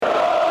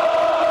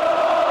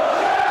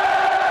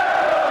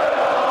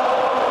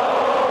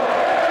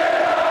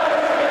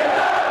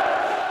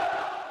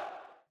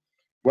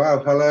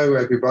Well, hello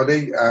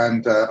everybody,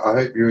 and I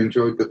hope you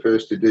enjoyed the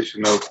first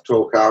edition of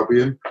Talk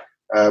Albion.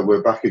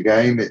 We're back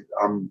again.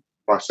 I'm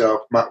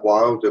myself, Matt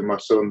Wild, and my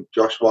son,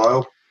 Josh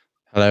Wild.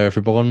 Hello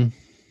everyone.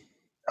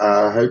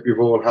 I hope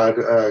you've all had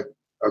a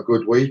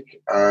good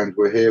week, and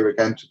we're here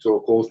again to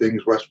talk all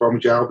things West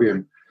Bromwich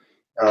Albion.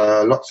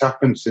 Lots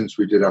happened since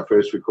we did our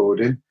first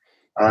recording.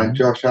 And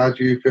Josh, how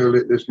do you feel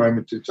at this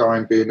moment in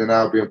time being an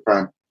Albion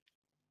fan?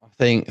 I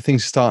think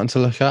things are starting to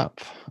look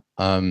up.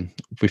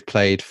 We've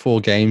played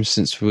 4 games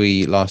since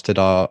we last did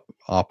our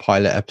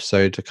pilot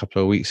episode a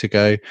couple of weeks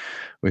ago.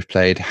 We've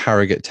played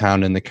Harrogate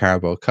Town in the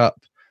Carabao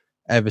Cup,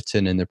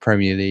 Everton in the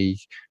Premier League,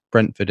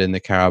 Brentford in the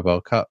Carabao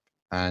Cup,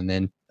 and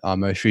then our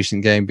most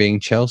recent game being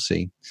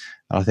Chelsea.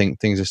 I think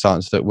things are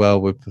starting to look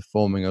well. We're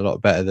performing a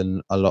lot better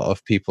than a lot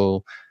of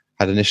people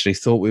had initially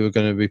thought we were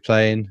going to be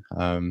playing.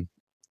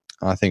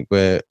 I think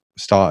we're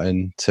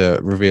starting to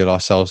reveal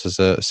ourselves as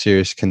a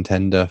serious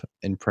contender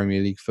in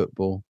Premier League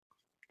football.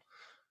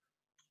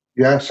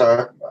 Yes,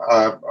 I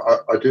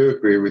do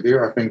agree with you.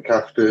 I think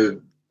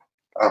after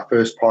our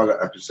first pilot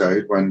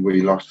episode, when we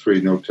lost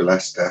 3-0 to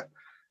Leicester,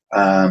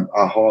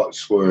 our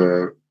hearts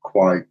were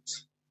quite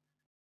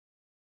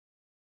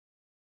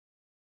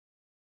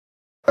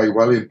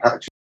well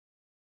impacted.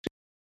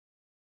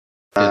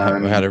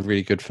 We had a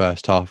really good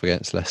first half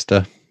against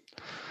Leicester.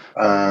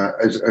 I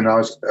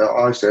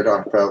said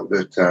I felt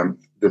that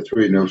the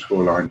 3-0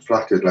 scoreline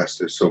flattered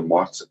Leicester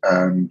somewhat,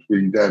 and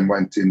we then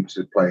went in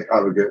to play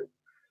Harrogate,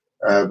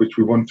 which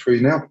we won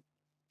 3-0,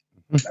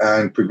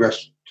 and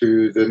progressed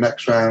to the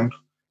next round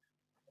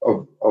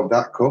of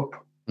that cup.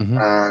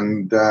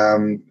 And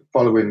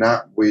following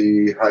that,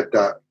 we had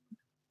that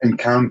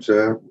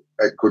encounter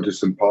at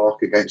Goodison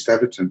Park against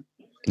Everton.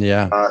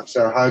 Yeah.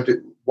 So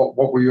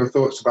what were your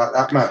thoughts about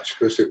that match?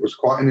 Because it was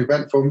quite an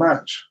eventful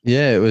match.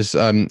 Yeah, it was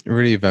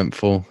really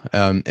eventful.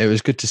 It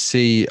was good to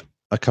see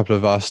a couple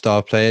of our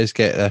star players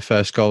get their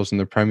first goals in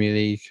the Premier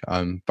League.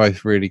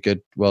 Both really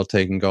good,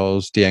 well-taken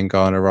goals.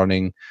 Diangana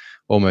running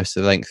almost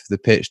the length of the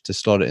pitch to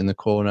slot it in the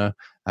corner,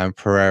 and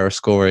Pereira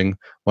scoring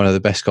one of the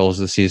best goals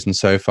of the season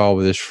so far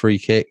with his free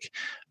kick.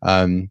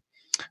 But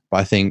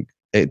I think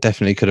it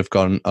definitely could have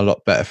gone a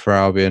lot better for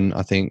Albion.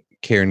 I think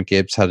Kieran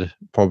Gibbs had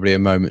probably a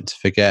moment to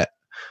forget,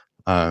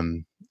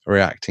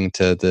 reacting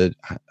to the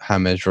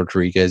James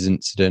Rodriguez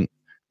incident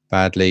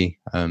badly,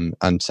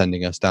 and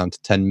sending us down to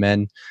 10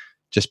 men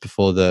just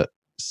before the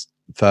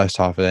first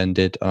half had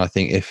ended. And I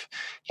think if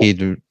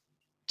he'd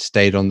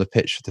stayed on the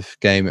pitch for the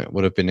game, it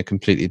would have been a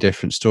completely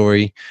different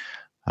story,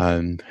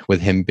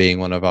 with him being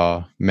one of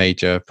our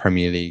major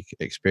Premier League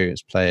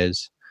experienced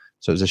players.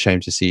 So it was a shame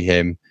to see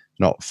him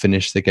not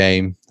finish the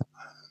game.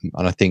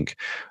 And I think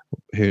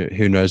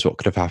who knows what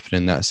could have happened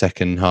in that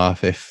second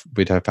half if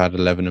we'd have had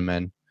 11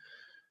 men.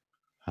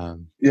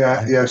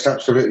 Yes,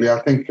 absolutely. I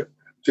think,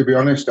 to be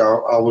honest,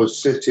 I was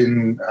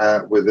sitting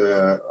with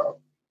a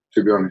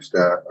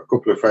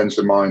couple of friends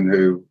of mine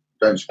who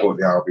don't support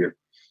the Albion,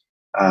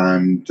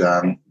 and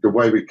the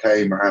way we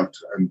came out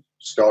and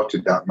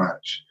started that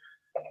match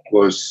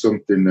was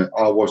something that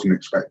I wasn't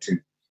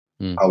expecting.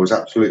 I was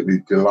absolutely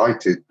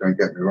delighted. Don't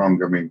get me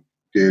wrong. I mean,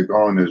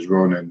 Diangana's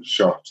run and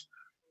shot,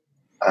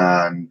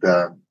 and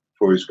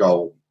for his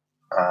goal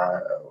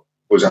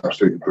was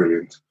absolutely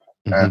brilliant.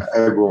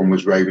 Everyone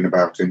was raving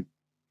about him.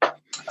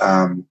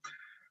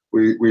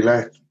 We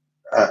let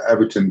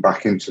Everton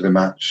back into the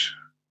match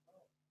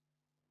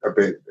a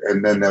bit,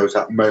 and then there was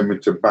that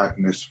moment of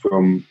madness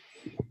from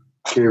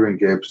Kieran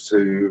Gibbs,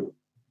 who,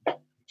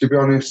 to be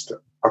honest,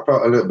 I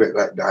felt a little bit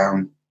let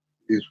down.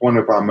 He's one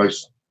of our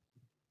most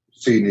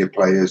senior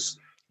players,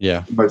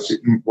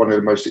 one of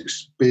the most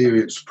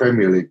experienced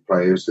Premier League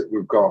players that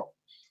we've got,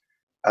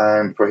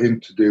 and for him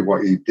to do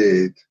what he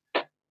did,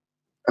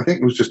 I think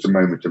it was just a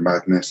moment of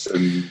madness,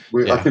 and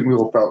I think we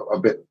all felt a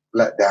bit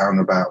let down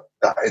about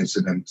that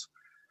incident.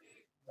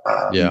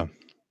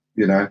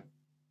 You know,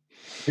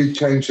 he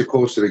changed the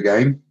course of the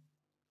game.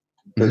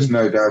 There's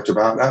no doubt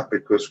about that,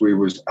 because we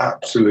was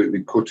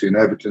absolutely cutting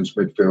Everton's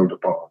midfield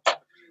apart.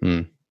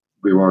 You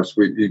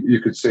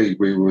could see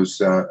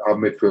our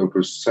midfield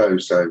was so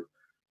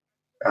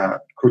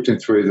cutting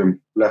through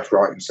them left,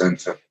 right, and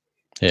centre.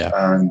 Yeah,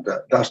 and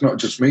that's not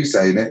just me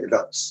saying it.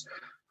 That's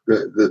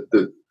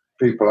the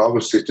people I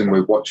was sitting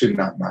with watching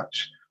that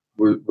match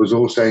was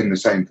all saying the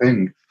same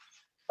thing.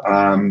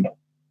 And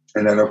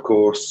then, of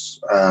course,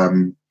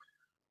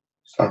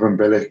 Slaven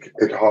Bilic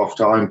at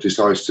half-time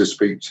decides to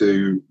speak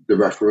to the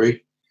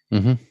referee,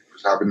 who's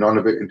having none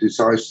of it, and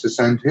decides to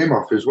send him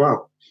off as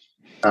well.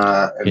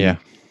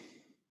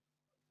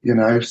 You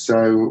know,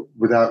 so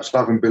without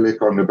Slaven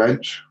Bilic on the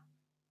bench,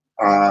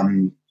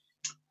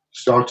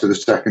 start of the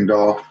second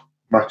half,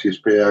 Matthias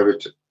Pereira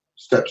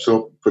steps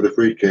up for the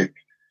free kick,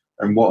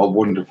 and what a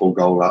wonderful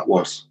goal that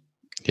was.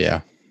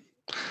 Yeah.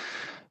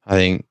 I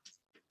think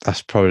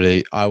that's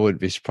probably, I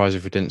wouldn't be surprised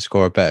if we didn't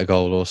score a better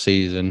goal all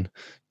season,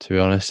 to be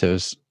honest. It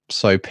was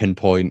so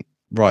pinpoint,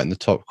 right in the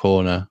top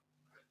corner.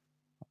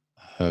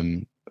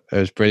 It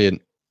was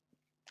brilliant.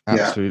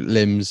 Absolute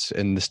limbs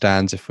in the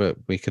stands if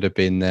we could have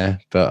been there.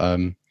 But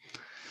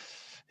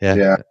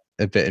it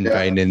a bit in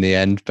vain in the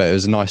end, but it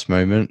was a nice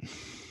moment.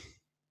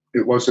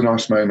 It was a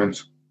nice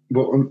moment,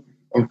 but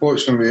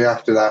unfortunately,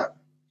 after that,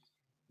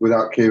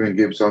 without Kieran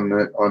Gibbs on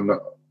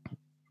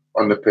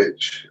the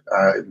pitch,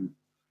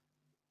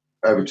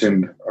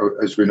 Everton,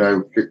 as we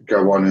know, could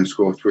go on and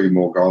score 3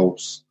 more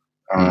goals,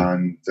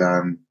 and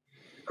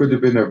could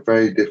have been a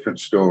very different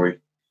story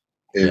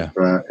if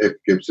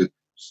Gibbs had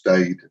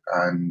stayed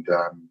and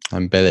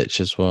Bilic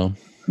as well.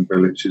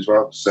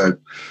 So,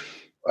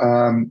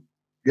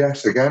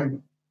 yes,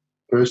 again,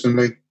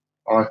 personally,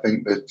 I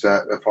think that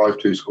the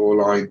 5-2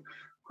 scoreline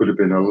could have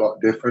been a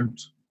lot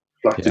different.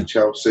 Flattered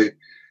Chelsea.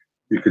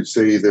 You could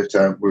see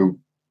that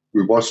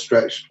we was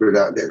stretched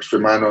without the extra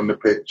man on the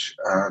pitch,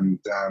 and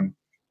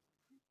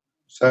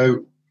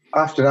so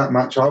after that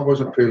match, I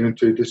wasn't feeling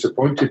too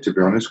disappointed, to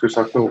be honest, because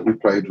I thought we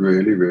played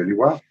really, really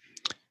well.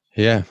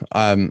 Yeah,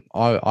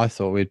 I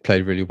thought we'd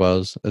played really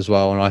well as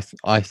well, and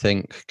I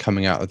think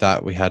coming out of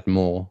that we had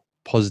more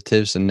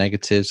positives and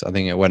negatives. I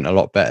think it went a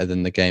lot better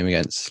than the game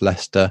against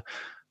Leicester.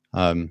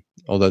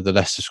 Although the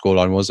Leicester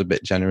scoreline was a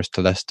bit generous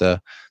to Leicester,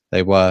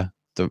 they were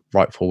the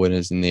rightful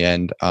winners in the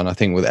end. And I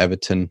think with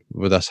Everton,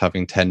 with us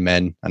having 10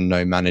 men and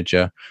no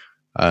manager,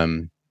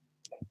 everyone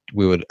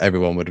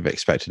would have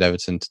expected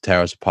Everton to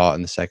tear us apart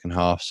in the second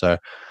half. So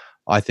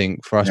I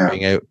think for us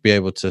be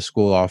able to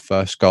score our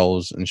first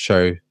goals and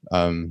show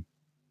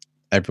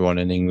everyone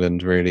in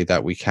England really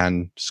that we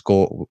can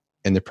score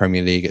in the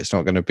Premier League, it's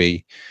not going to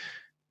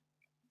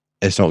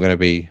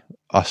be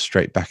us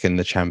straight back in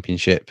the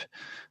Championship.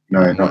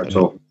 No, not at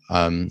all.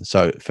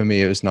 So for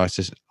me, it was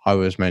nice. I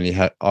was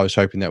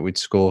hoping that we'd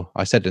score.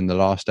 I said in the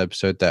last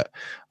episode that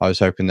I was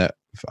hoping that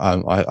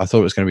I thought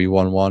it was going to be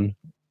 1-1,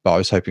 but I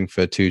was hoping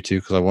for 2-2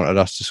 because I wanted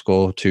us to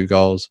score 2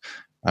 goals,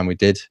 and we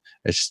did.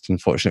 It's just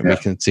unfortunate we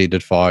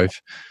conceded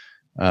 5.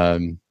 Well,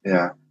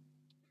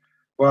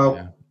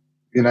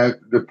 you know,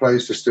 the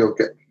players are still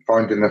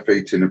finding their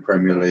feet in the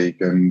Premier League,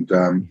 and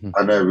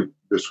I know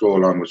the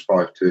scoreline was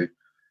 5-2.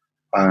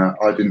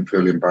 I didn't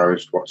feel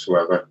embarrassed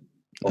whatsoever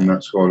on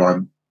that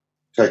scoreline,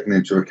 taking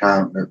into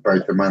account that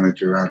both the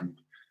manager and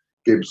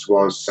Gibbs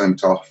was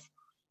sent off.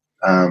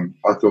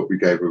 I thought we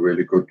gave a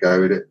really good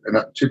go at it.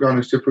 And to be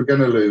honest, if we're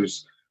going to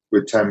lose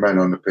with 10 men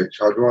on the pitch,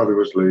 I'd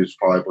rather us lose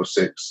 5 or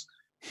 6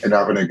 in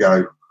having a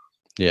go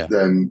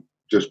than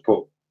just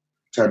put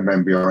 10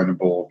 men behind the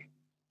ball.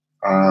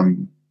 I'd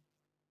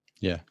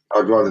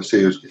rather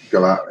see us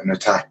go out and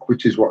attack,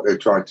 which is what they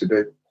tried to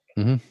do.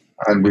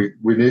 And we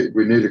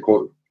nearly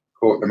caught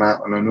them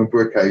out on a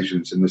number of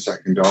occasions in the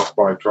second half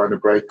by trying to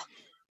break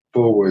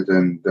forward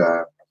and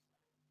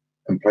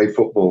play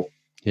football.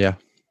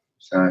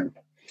 So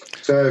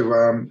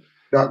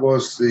that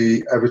was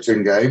the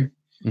Everton game.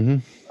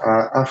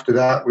 After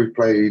that, we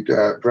played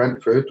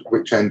Brentford,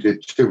 which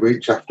ended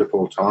 2-2 after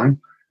full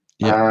time.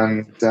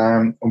 And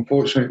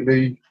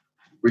unfortunately,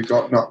 we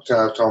got knocked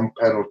out on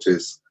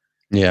penalties.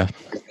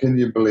 Can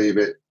you believe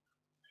it?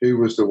 Who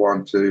was the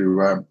one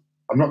to,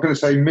 I'm not going to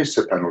say miss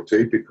a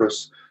penalty,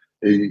 because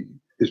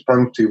his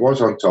penalty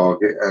was on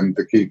target and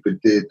the keeper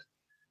did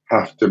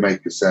have to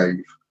make a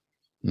save.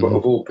 But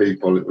of all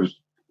people, it was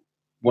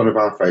one of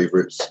our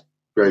favourites,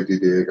 Grady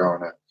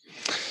Diangana,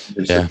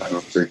 missed a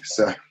penalty.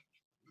 So,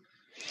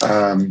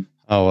 oh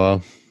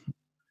well,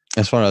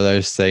 it's one of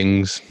those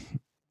things.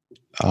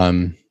 At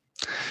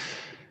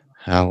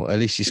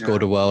least he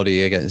scored a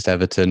worldie against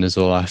Everton, is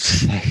all I have to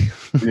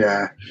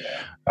say.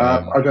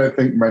 I don't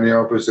think many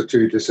of us are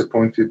too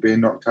disappointed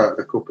being knocked out of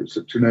the cup at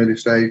such an early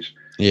stage.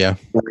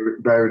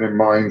 Bearing in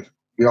mind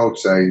the old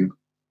saying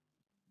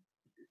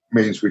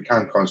means we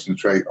can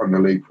concentrate on the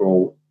league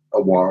for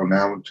a while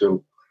now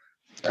until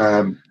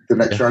the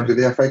next round of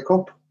the FA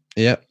Cup.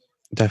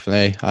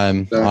 Definitely.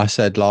 I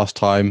said last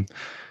time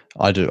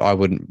I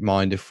wouldn't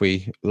mind if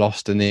we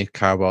lost in the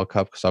Carabao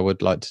Cup, because I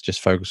would like to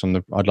just focus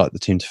on I'd like the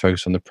team to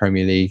focus on the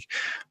Premier League.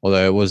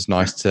 Although it was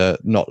nice to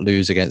not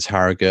lose against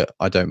Harrogate.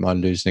 I don't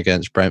mind losing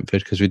against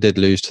Brentford, because we did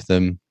lose to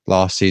them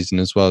last season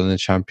as well in the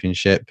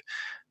Championship.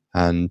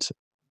 And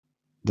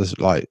there's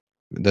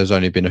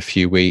only been a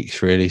few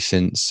weeks really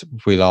since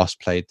we last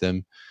played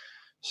them.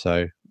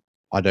 So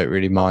I don't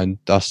really mind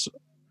us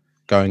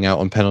going out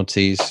on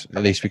penalties.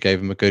 At least we gave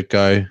them a good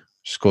go,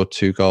 scored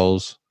 2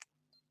 goals.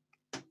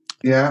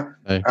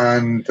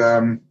 And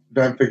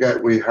don't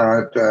forget we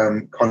had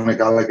Conor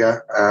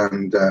Gallagher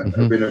and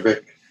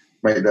Ivanovic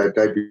make their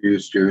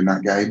debuts during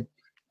that game.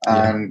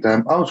 And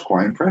I was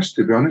quite impressed,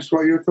 to be honest.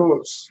 What are your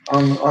thoughts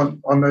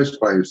on those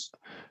players?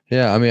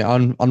 I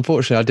mean,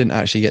 unfortunately, I didn't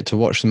actually get to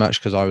watch the match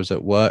because I was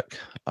at work.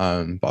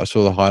 But I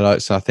saw the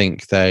highlights. And I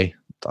think they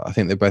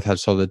both had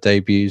solid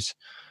debuts.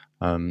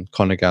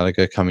 Conor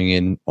Gallagher coming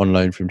in on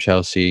loan from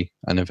Chelsea,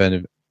 and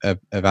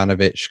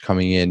Ivanovic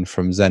coming in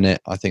from Zenit.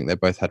 I think they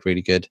both had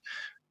really good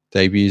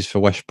debuts for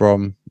West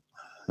Brom.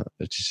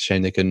 It's just a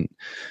shame they couldn't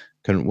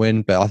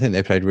win, but I think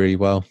they played really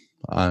well.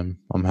 I'm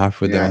happy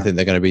with them. I think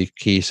they're going to be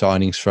key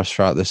signings for us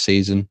throughout this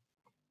season.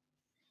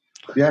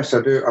 Yes,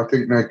 I do. I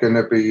think they're going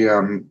to be.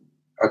 I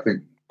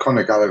think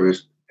Conor Gallagher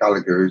is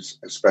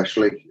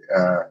especially.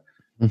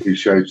 He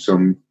showed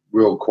some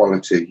real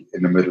quality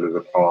in the middle of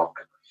the park.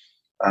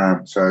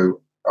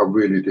 So I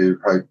really do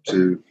hope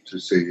to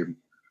see him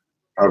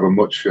have a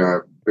much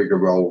bigger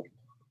role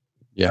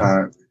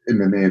in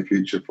the near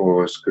future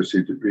for us, because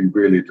he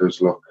really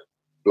does look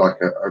like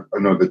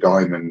another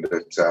diamond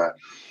that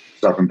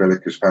Slaven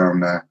Bilic has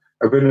found there.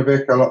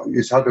 Ivanovic,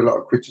 he's had a lot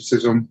of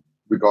criticism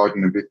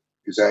regarding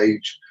his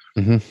age,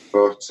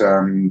 but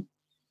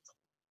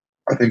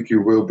I think he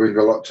will bring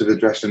a lot to the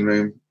dressing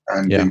room,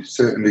 and he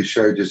certainly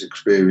showed his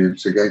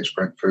experience against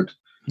Brentford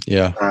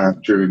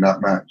during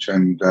that match,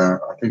 and I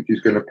think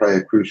he's going to play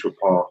a crucial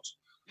part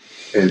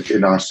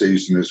in our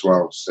season as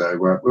well.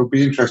 So it'll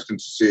be interesting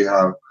to see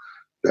how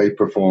they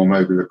perform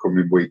over the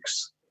coming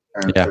weeks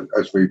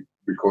as we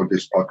record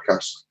this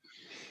podcast.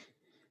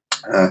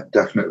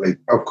 Definitely.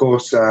 Of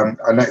course,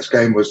 our next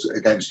game was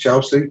against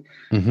Chelsea.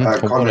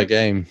 What a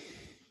game.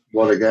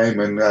 What a game.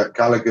 And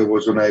Gallagher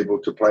was unable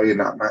to play in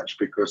that match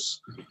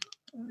because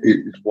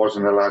he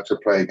wasn't allowed to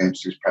play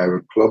against his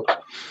parent club.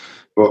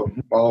 But,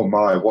 oh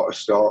my, what a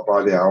start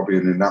by the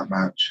Albion in that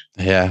match.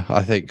 Yeah,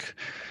 I think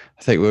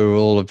we were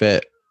all a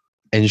bit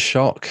in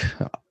shock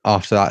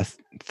after that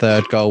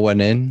third goal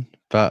went in.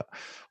 But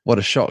what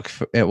a shock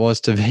it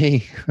was to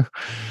me.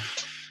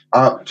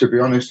 To be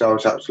honest, I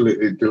was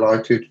absolutely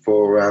delighted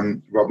for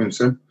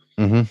Robinson.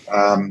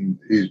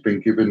 He's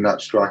been given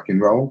that striking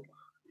role,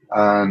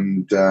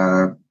 and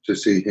to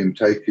see him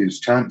take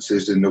his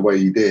chances in the way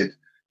he did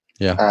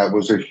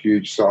was a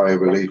huge sigh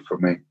of relief for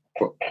me,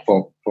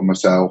 for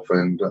myself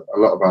and a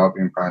lot of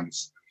Albion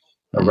fans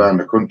around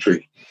the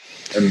country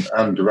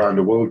and around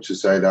the world, to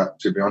say that,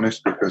 to be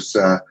honest, because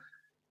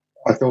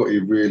I thought he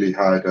really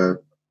had a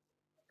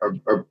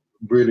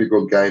really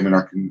good game, and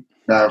I can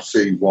now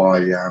see why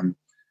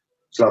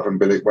Slaven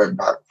Bilic went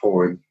back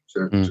for him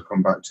to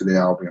come back to the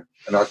Albion.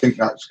 And I think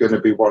that's going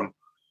to be one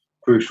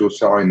crucial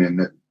signing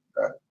that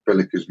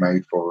Bilic has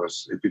made for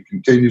us. If he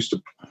continues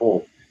to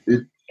perform,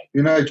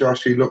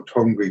 Josh, he looked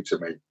hungry to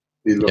me.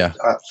 He looked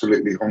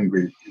absolutely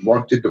hungry. He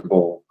wanted the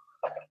ball,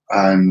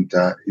 and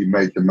he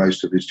made the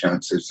most of his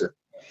chances. It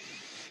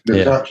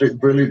was absolutely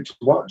brilliant to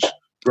watch.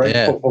 Great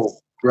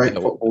football. Great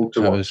football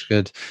to watch. That was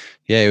good.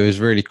 Yeah, it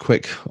was really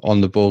quick on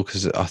the ball,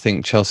 because I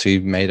think Chelsea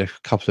made a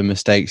couple of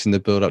mistakes in the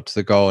build-up to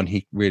the goal, and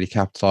he really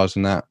capitalised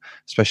on that,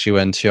 especially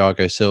when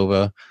Thiago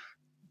Silva,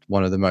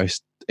 one of the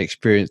most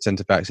experienced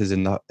centre-backs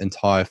in the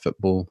entire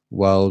football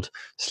world,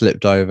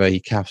 slipped over.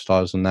 He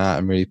capitalised on that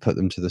and really put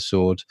them to the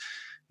sword.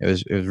 It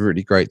was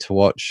really great to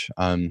watch.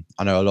 I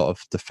know a lot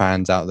of the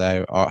fans out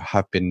there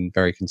have been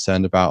very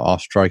concerned about our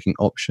striking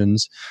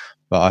options,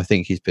 but I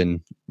think he's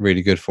been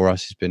really good for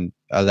us. He's been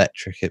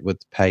electric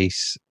with the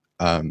pace,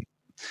 and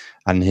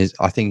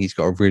I think he's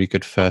got a really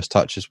good first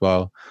touch as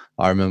well.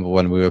 I remember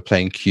when we were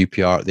playing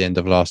QPR at the end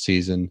of last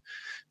season,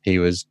 he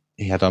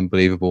had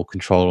unbelievable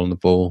control on the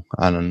ball,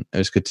 and it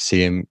was good to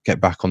see him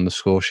get back on the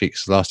score sheet,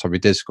 because the last time he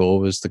did score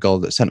was the goal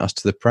that sent us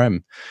to the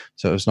Prem.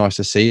 So it was nice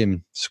to see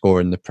him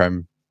score in the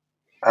Prem.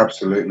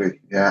 Absolutely,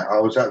 yeah. I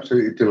was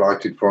absolutely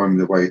delighted for him,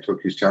 the way he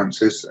took his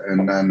chances.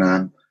 And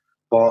then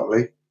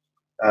Bartley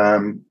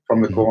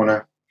from the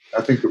corner,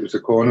 I think it was the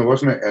corner,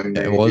 wasn't it? And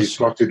he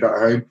slotted that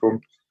home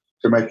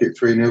to make it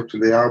 3-0 to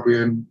the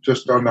Albion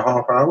just on the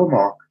half-hour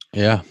mark.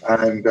 Yeah.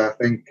 And I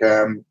think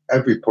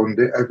every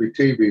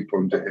TV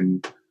pundit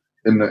in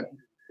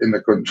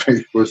the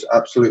country was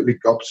absolutely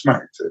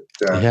gobsmacked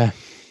at.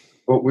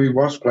 But we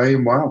was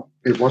playing well.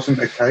 It wasn't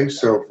a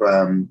case of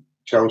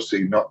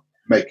Chelsea not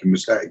making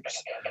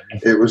mistakes.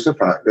 It was the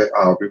fact that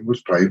Albion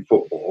was playing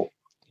football,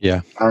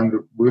 and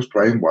we was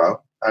playing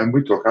well, and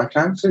we took our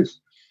chances.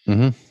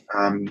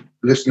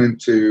 Listening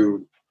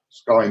to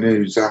Sky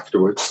News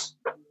afterwards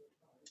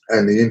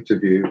and the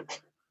interview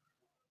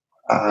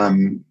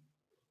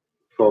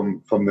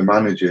from the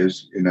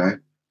managers,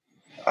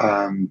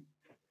 I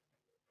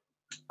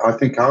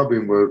think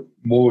Albion were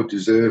more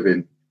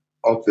deserving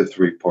of the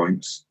 3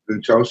 points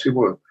than Chelsea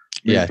were.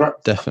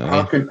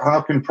 Definitely.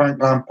 How can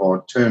Frank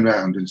Lampard turn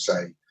around and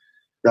say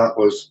that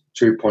was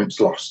 2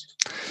 points lost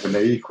when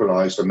they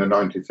equalised on the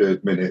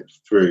 93rd minute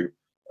through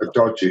a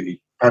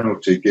dodgy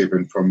penalty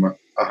given from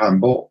a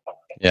handball?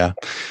 Yeah.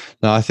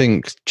 No, I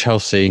think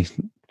Chelsea,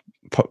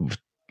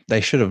 they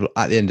should have,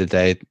 at the end of the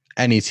day,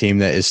 any team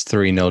that is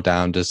 3-0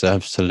 down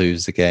deserves to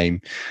lose the game.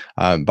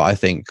 But I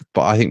think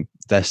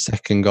their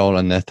second goal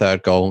and their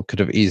third goal could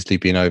have easily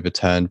been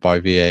overturned by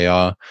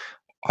VAR.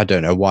 I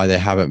don't know why they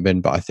haven't been,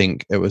 but I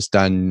think it was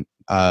Dan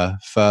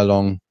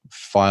Furlong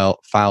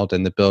fouled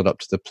in the build-up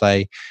to the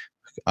play.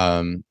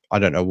 I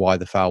don't know why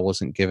the foul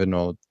wasn't given,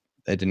 or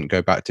they didn't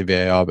go back to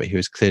VAR, but he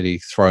was clearly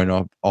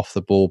thrown off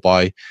the ball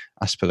by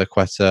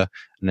Azpilicueta.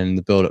 And then in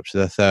the build-up to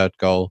the third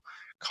goal,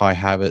 Kai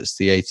Havertz,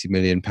 the £80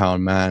 million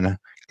man,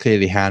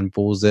 clearly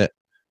handballs it,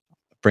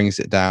 brings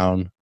it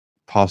down,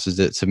 passes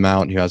it to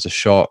Mount, who has a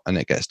shot, and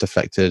it gets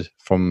deflected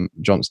from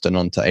Johnston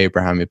onto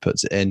Abraham, who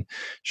puts it in.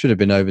 Should have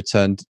been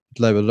overturned.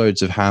 There were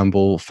loads of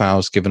handball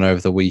fouls given over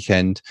the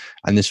weekend,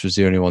 and this was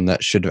the only one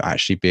that should have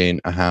actually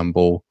been a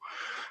handball.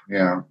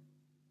 Yeah.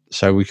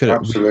 So we could have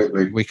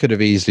absolutely we could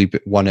have easily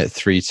won it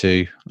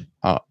 3-2.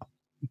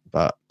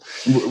 But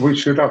we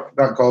should have,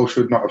 that goal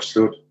should not have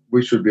stood.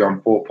 We should be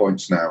on 4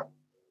 points now.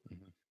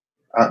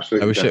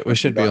 Absolutely. We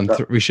should be on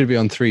we should be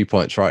on 3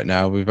 points right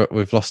now.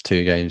 We've lost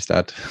 2 games,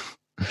 Dad.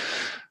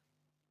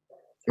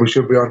 We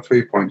should be on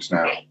 3 points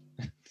now.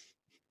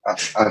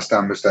 I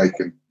stand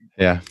mistaken.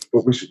 Yeah,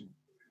 but we should.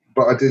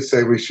 But I did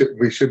say we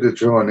should have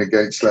drawn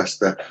against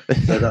Leicester,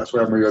 so that's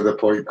where my other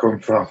point come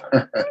from.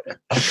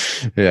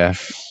 Yeah,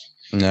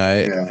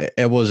 no,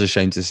 it was a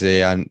shame to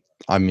see, and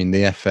I mean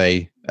the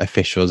FA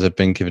officials have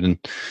been given.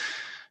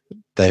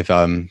 They've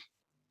been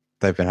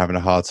having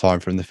a hard time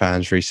from the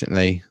fans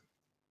recently.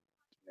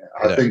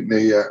 I think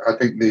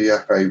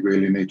the FA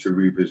really need to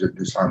revisit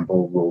this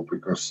handball rule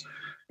because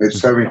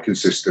it's so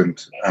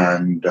inconsistent,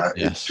 and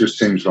it just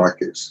seems like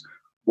it's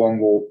one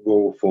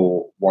rule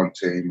for one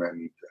team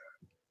and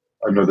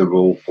another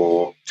rule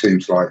for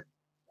teams like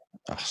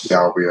the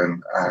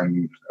Albion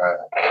and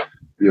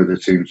the other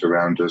teams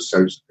around us.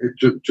 So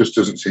it just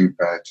doesn't seem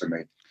fair to me.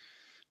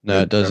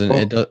 No, it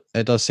doesn't.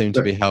 It does seem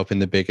to be helping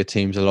the bigger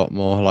teams a lot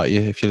more. Like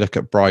if you look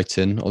at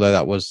Brighton, although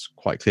that was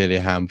quite clearly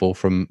a handball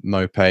from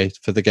Mopé,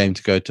 for the game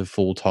to go to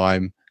full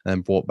time and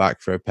then brought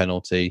back for a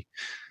penalty.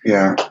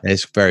 Yeah,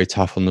 it's very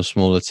tough on the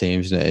smaller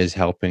teams, and it is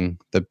helping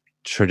the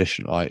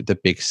traditional, like the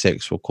big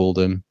six, we'll call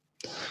them.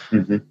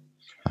 Mm-hmm.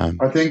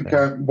 I think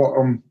what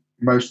I'm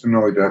most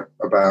annoyed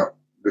about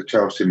the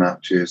Chelsea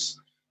match is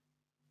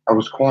I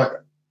was quite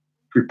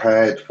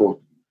prepared for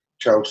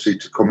Chelsea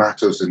to come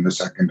at us in the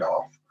second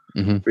half,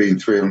 being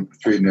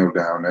 3-0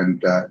 down,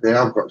 and they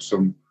have got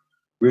some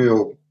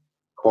real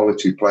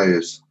quality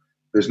players.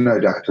 There's no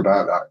doubt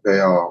about that.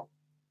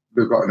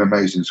 They've got an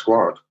amazing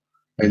squad,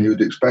 and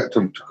you'd expect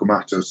them to come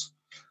at us,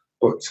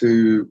 but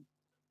to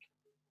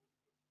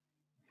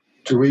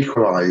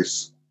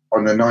equalise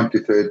on the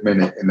 93rd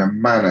minute in a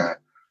manner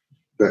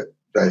that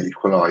they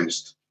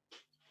equalised,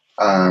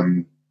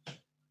 I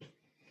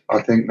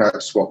think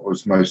that's what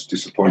was most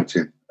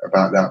disappointing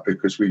about that,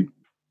 because we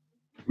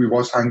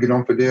was hanging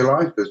on for dear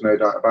life. There's no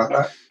doubt about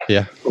that.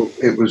 Yeah, but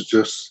we was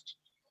just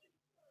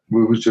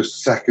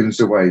seconds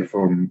away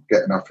from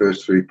getting our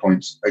first 3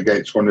 points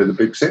against one of the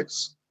big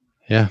six.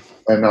 Yeah,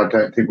 and I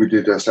don't think we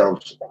did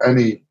ourselves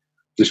any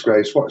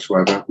disgrace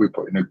whatsoever. We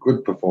put in a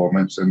good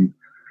performance, and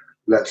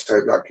let's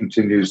hope that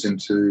continues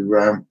into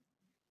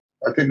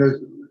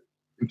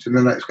into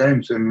the next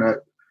games, and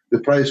the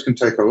players can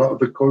take a lot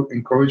of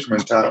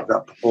encouragement out of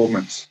that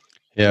performance.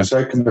 Yeah, and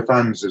so can the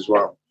fans as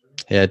well.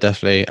 Yeah,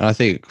 definitely. And I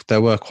think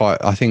there were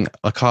I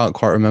can't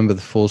quite remember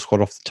the full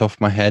squad off the top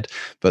of my head,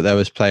 but there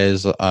was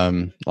players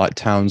like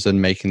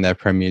Townsend making their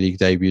Premier League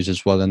debuts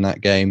as well in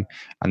that game,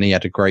 and he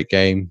had a great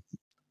game.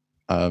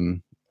 I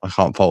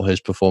can't fault his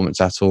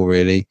performance at all,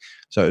 really.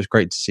 So it was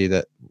great to see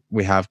that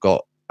we have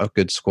got a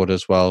good squad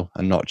as well,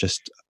 and not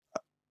just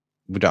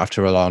we don't have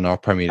to rely on our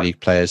Premier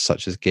League players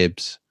such as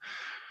Gibbs.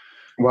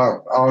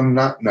 Well, on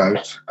that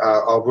note,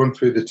 I'll run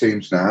through the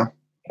teams now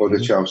for the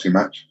Chelsea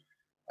match,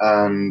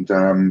 and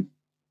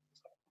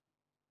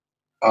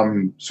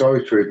I'm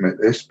sorry to admit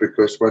this,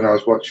 because when I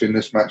was watching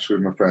this match with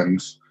my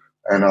friends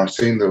and I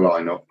seen the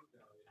lineup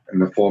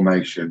and the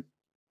formation,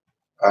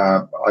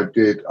 I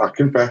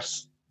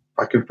confess,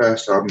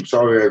 I'm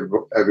sorry,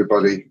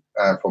 everybody,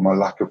 for my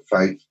lack of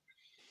faith.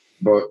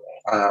 But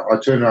I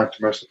turned around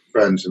to my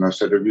friends and I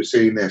said, have you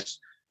seen this?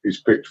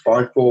 He's picked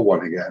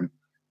 5-4-1 again,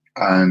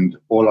 and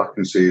all I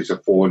can see is a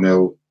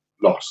 4-0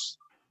 loss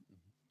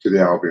to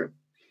the Albion.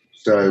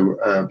 So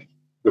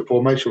the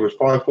formation was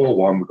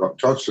 5-4-1. We've got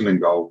Johnson in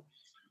goal,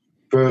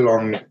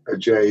 Furlong,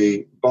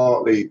 Ajayi,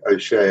 Bartley,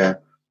 O'Shea,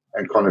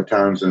 and Connor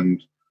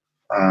Townsend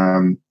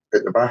at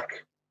the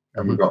back.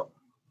 And we've got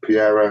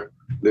Piera,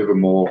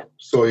 Livermore,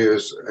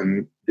 Sawyers,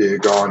 and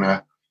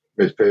Diagana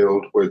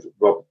midfield with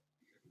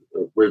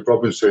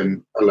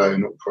Robinson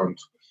alone up front.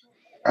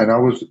 And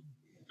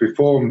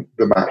before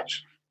the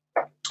match,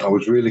 I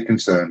was really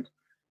concerned.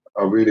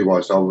 I really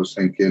was. I was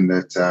thinking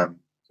that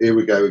here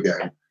we go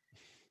again.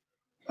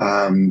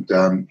 And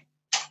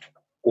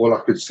all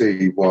I could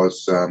see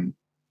was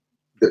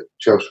that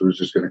Chelsea was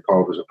just going to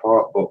carve us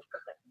apart. But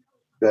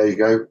there you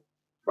go.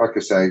 Like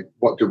I say,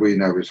 what do we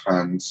know as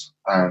fans?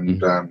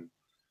 And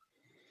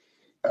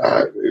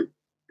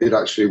it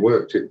actually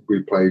worked.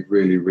 We played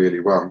really,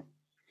 really well.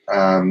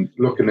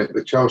 Looking at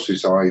the Chelsea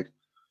side,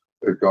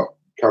 they've got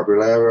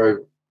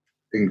Caballero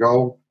in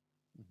goal,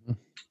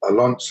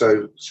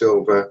 Alonso,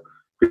 Silva,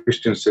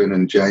 Christensen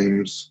and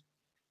James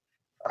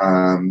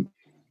at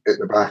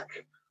the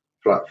back,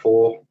 flat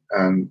four,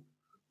 and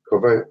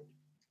Kovacic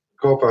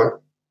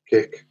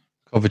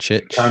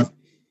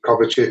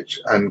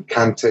and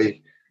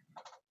Kante.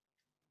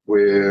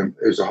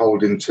 Is a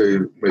holding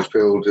two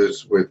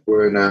midfielders with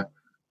Werner,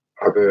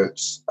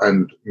 Havertz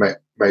and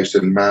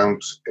Mason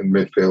Mount in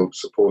midfield,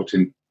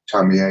 supporting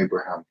Tammy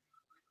Abraham.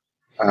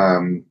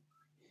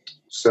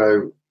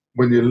 So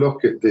when you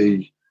look at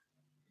the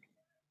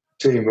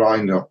team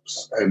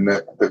lineups and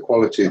the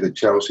quality that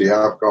Chelsea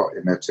have got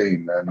in their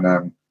team, then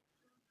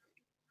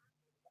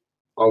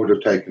I would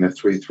have taken a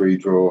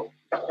 3-3 draw.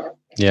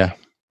 Yeah,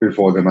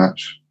 before the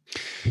match,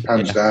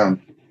 hands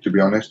down. to be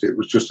honest. It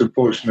was just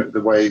unfortunate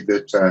the way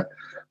that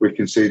we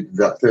conceded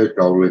that third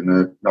goal in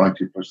the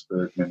 90 plus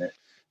third minute.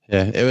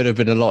 Yeah, it would have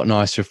been a lot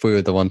nicer if we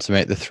were the one to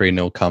make the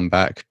 3-0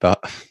 comeback, but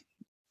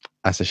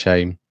that's a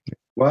shame.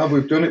 Well,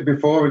 we've done it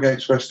before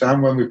against West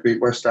Ham when we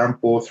beat West Ham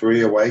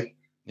 4-3 away.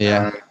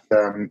 Yeah.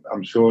 And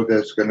I'm sure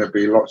there's going to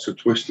be lots of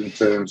twists and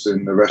turns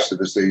in the rest of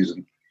the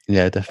season.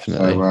 Yeah,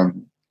 definitely. So,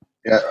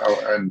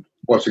 and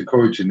what's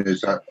encouraging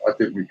is that I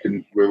think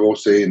we're all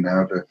seeing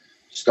now the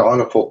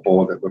style of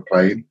football that we're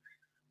playing.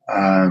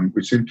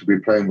 We seem to be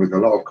playing with a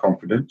lot of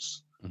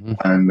confidence,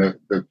 and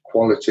the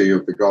quality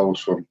of the goals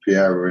from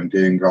Piera and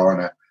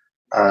Diangana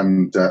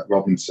and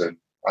Robinson,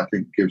 I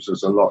think, gives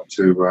us a lot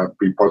to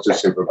be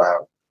positive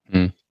about.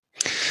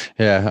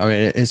 Yeah, I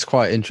mean, it's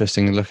quite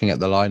interesting looking at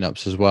the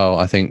lineups as well.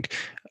 I think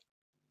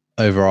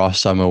over our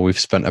summer we've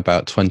spent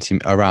about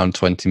around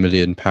 £20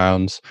 million,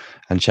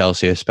 and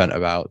Chelsea have spent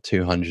about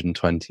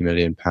 £220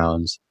 million,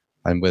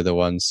 and we're the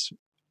ones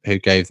who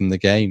gave them the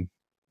game.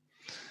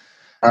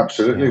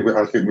 Absolutely,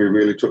 I think we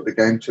really took the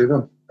game to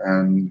them,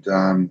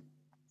 and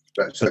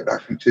let's hope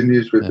that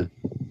continues with it.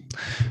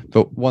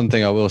 But one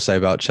thing I will say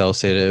about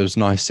Chelsea, it was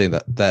nice seeing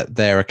that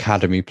their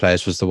academy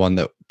players was the one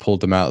that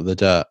pulled them out of the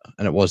dirt,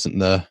 and it wasn't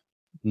the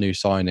new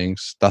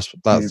signings. That's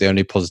the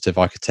only positive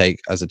I could take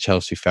as a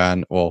Chelsea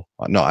fan, or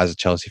not as a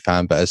Chelsea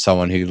fan, but as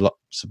someone who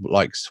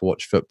likes to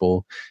watch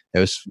football. It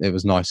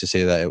was nice to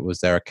see that it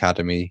was their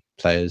academy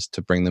players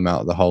to bring them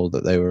out of the hole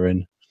that they were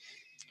in.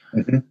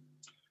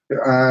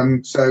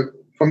 So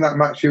from that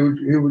match,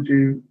 who would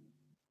you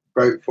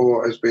vote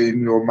for as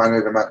being your man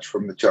of the match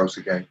from the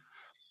Chelsea game?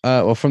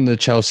 Well, from the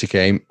Chelsea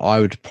game, I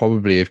would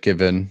probably have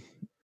given,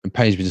 it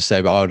pains me to say,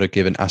 but I would have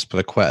given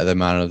Azpilicueta the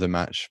man of the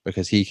match,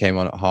 because he came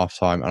on at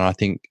halftime, and I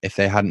think if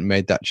they hadn't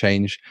made that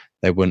change,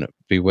 they wouldn't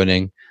be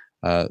winning,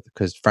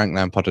 because Frank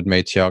Lampard had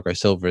made Thiago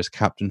Silva his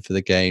captain for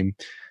the game.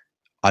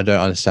 I don't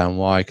understand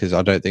why, because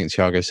I don't think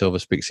Thiago Silva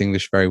speaks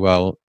English very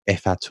well,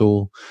 if at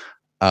all.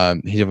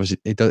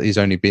 He's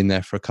only been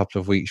there for a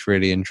couple of weeks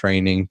really in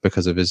training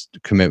because of his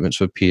commitments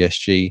with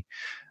PSG.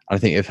 I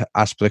think if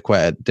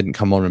Azpilicueta didn't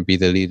come on and be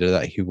the leader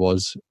that he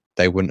was,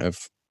 they wouldn't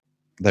have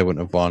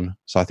won.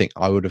 So I think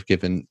I would have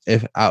given,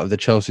 if out of the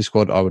Chelsea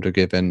squad, I would have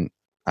given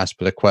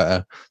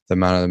Azpilicueta the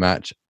man of the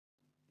match.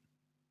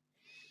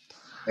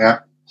 Yeah.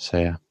 So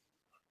yeah.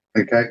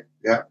 Okay.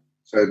 Yeah.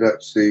 So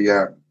that's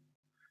that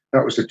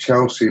was the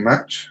Chelsea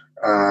match,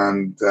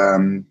 and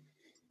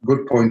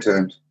good point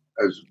earned,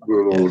 as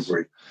we'll all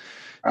agree.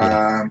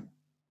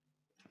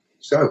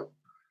 So,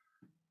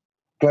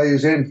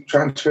 players in,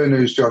 transfer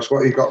news, Josh,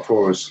 what you got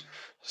for us?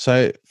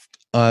 So,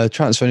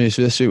 transfer news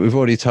for this week, we've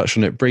already touched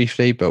on it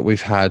briefly, but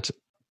we've had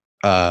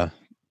Branislav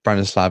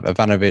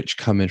Ivanovic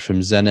come in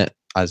from Zenit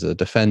as a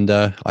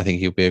defender. I think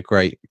he'll be a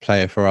great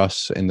player for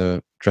us in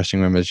the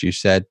dressing room, as you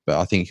said, but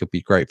I think he'll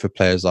be great for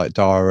players like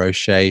Dara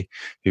O'Shea,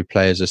 who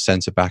play as a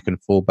centre-back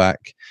and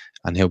full-back,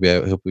 and he'll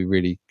be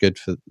really good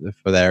for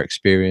their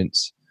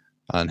experience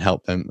and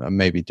help them, and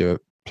maybe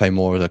play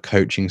more as a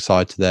coaching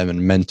side to them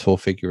and mentor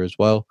figure as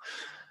well.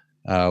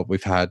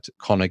 We've had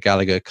Conor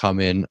Gallagher come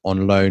in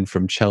on loan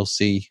from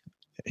Chelsea.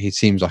 He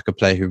seems like a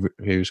player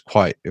who's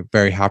quite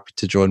very happy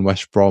to join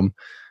West Brom.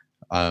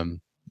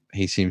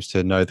 He seems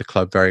to know the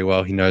club very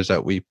well. He knows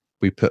that we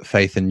put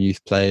faith in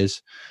youth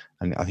players,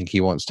 and I think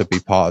he wants to be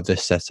part of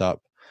this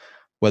setup.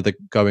 Whether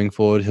going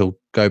forward he'll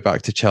go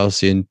back to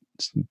Chelsea and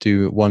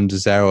do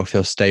wonders there, or if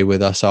he'll stay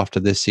with us after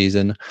this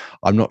season,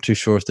 I'm not too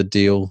sure if the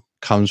deal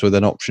comes with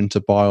an option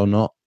to buy or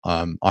not.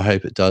 I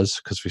hope it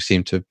does, because we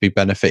seem to be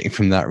benefiting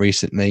from that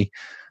recently.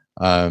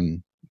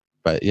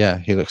 But yeah,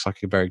 he looks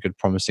like a very good,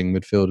 promising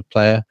midfielder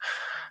player.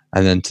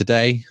 And then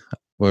today,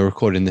 we're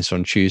recording this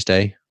on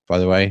Tuesday, by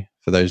the way,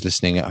 for those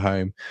listening at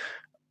home,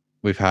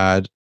 we've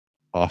had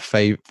our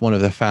one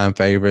of the fan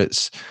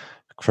favourites,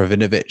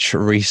 Krovinovic,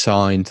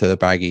 re-signed to the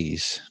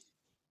Baggies.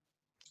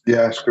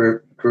 Yes,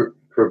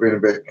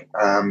 Krovinovic.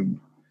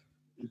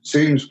 It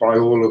seems by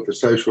all of the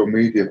social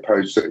media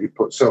posts that he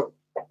puts up,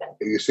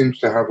 he seems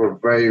to have a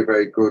very,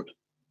 very good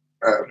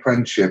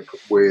friendship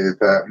with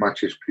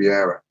Matis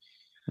Piera.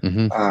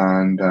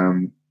 And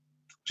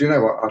do you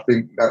know what? I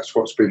think that's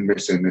what's been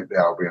missing at the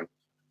Albion.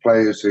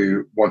 Players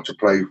who want to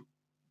play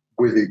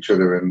with each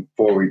other and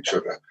for each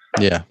other.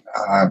 Yeah.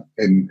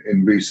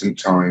 In recent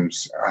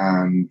times,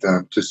 and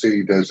to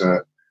see there's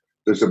a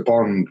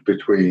bond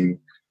between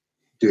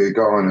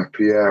Diangana,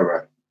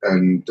 Piera,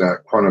 and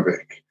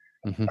Krovinovic.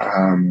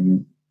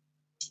 It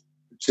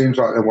seems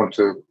like they want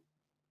to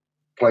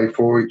play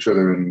for each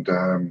other and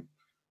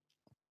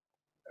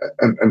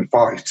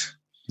fight.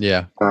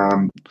 Yeah.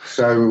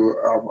 So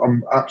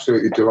I'm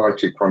absolutely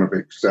delighted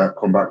Kronovic's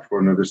come back for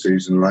another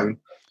season loan.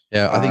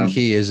 Yeah, I think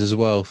he is as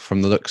well,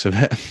 from the looks of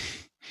it.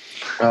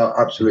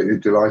 Absolutely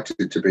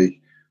delighted to be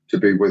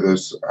with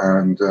us,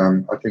 and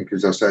I think,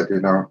 as I said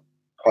in our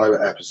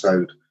pilot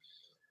episode,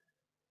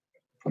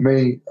 for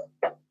me,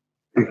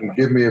 you can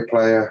give me a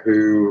player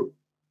who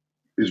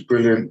is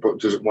brilliant but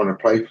doesn't want to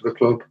play for the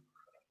club.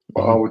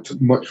 But I would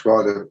much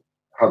rather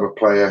have a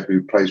player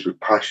who plays with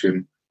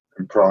passion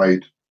and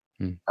pride,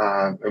 and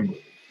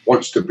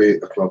wants to be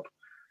at the club,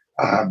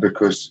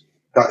 because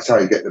that's how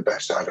you get the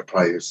best out of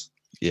players.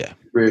 Yeah,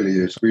 It really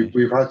is.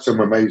 We've had some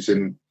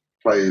amazing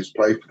players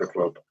play for the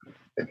club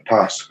in the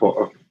past, but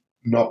have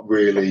not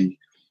really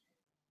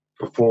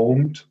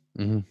performed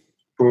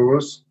for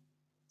us.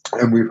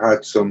 And we've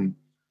had some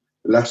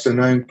lesser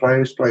known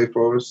players play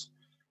for us,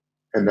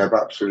 and they've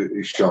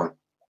absolutely shone.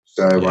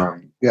 So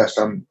yes,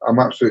 I'm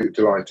absolutely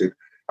delighted.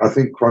 I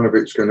think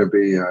Kronovic's going to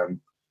be a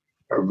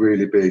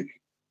really big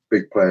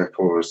player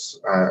for us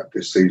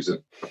this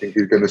season. I think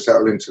he's going to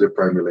settle into the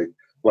Premier League.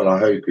 Well, I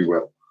hope he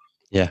will.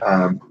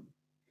 Yeah.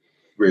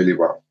 Really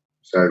well.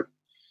 So.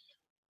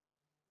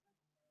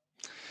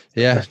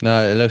 Yeah,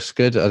 no, it looks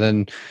good. And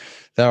then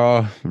there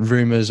are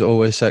rumours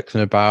always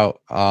circling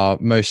about. Our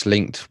most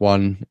linked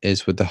one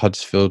is with the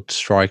Huddersfield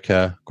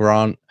striker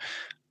Grant.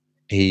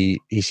 He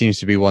seems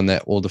to be one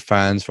that all the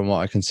fans, from what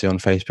I can see on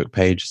Facebook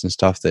pages and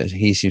stuff, that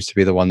he seems to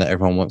be the one that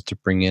everyone wants to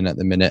bring in at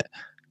the minute.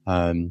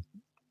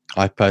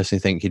 I personally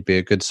think he'd be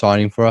a good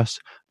signing for us,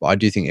 but I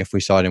do think if we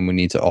sign him, we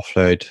need to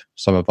offload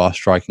some of our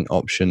striking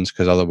options,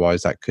 because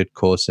otherwise that could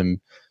cause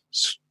some,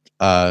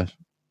 I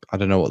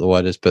don't know what the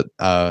word is, but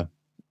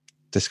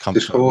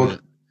discomfort.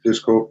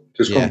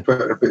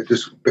 Discomfort, a bit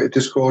of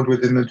discord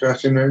within the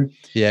dressing room.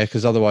 Yeah,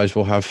 because otherwise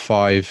we'll have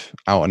 5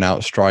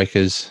 out-and-out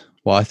strikers.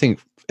 Well, I think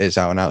it's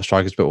out-and-out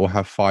strikers, but we'll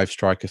have 5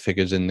 striker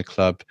figures in the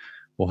club.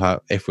 We'll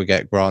have, if we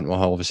get Grant, we'll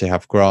obviously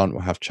have Grant,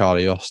 we'll have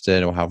Charlie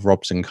Austin, we'll have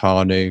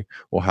Robson-Kanu,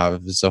 we'll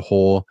have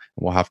Zohore,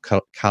 we'll have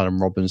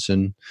Callum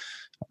Robinson.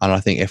 And I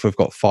think if we've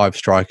got 5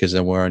 strikers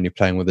and we're only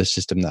playing with a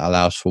system that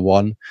allows for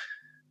 1,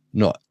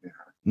 not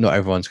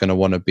everyone's going to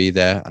want to be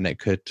there, and it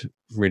could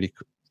really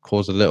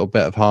cause a little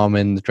bit of harm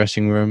in the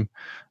dressing room.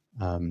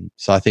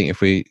 So I think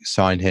if we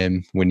sign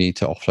him, we need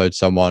to offload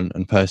someone.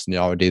 And personally,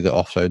 I would either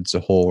offload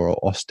Zohore or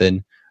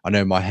Austin. I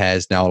know my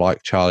hair's now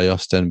like Charlie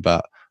Austin,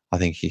 but I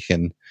think he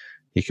can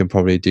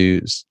probably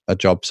do a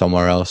job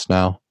somewhere else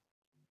now.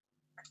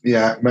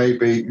 Yeah,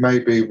 maybe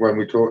when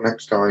we talk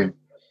next time,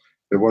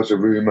 there was a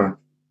rumour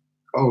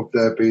of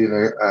there being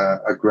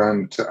a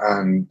Grant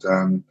and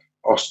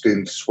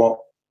Austin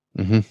swap,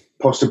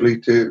 possibly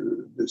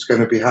that's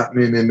going to be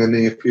happening in the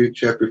near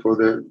future before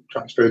the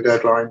transfer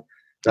deadline.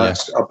 I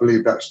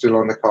believe that's still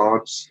on the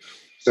cards.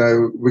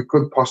 So we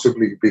could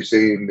possibly be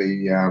seeing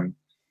the.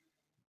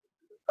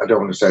 I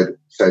don't want to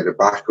say the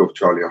back of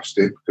Charlie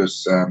Austin,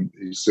 because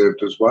he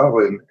served as well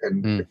in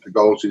the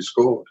goals he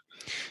scored.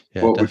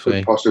 Yeah, but definitely. We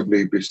could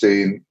possibly be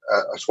seeing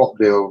a swap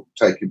deal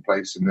taking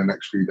place in the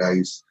next few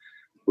days,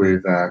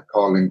 with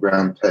Carlin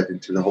Grant heading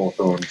to the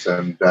Hawthorns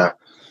and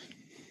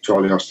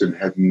Charlie Austin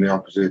heading the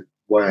opposite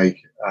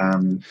way.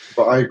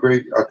 But I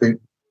agree. I think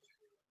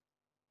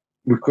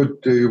we could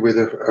do with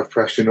a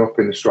freshen up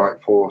in the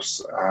strike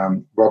force.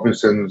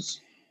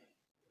 Robinson's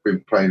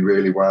been playing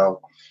really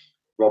well.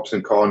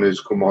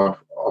 Robson-Kanu's come off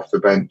the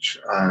bench,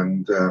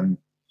 and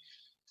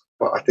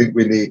but I think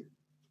we need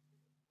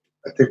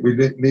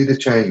a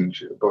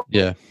change. But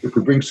if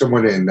we bring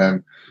someone in,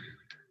 then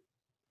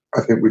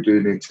I think we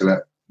do need to let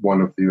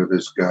one of the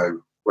others go,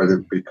 whether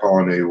it be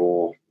Kanu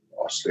or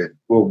Austin.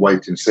 We'll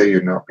wait and see,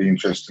 and that'll be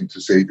interesting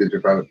to see the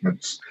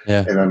developments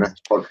in our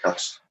next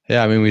podcast.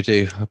 Yeah, I mean, we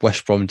do.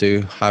 West Brom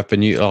have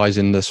been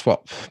utilising the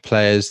swap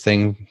players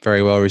thing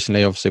very well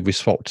recently. Obviously, we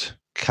swapped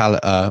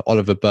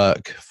Oliver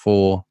Burke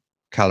for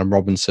Callum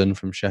Robinson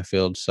from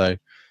Sheffield. So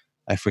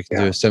if we can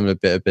do a similar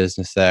bit of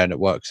business there and it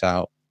works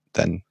out,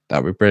 then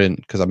that would be brilliant.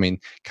 Because, I mean,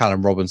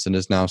 Callum Robinson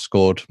has now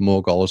scored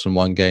more goals in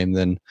one game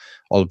than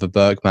Oliver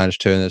Burke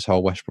managed to in his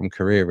whole West Brom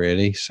career,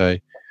 really. So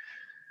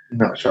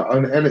that's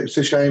right. And it's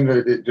a shame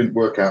that it didn't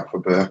work out for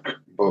Burke,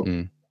 but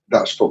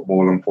that's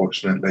football,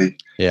 unfortunately.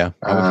 Yeah.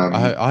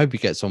 I hope he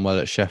gets on well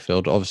at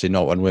Sheffield. Obviously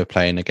not when we're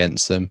playing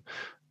against them,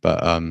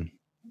 but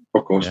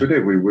of course we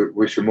do. We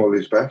wish him all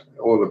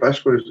the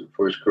best for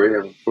his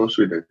career. Of course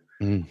we do.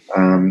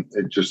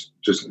 It just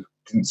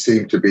didn't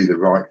seem to be the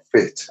right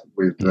fit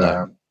with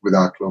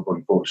our club,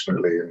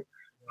 unfortunately. And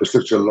for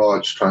such a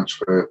large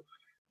transfer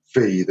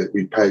fee that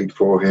we paid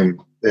for him,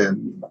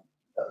 then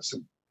that's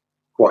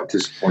quite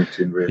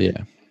disappointing, really.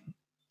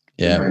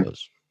 Yeah, it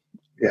was.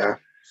 Yeah.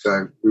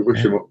 So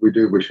we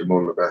do wish him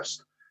all the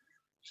best.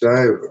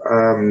 So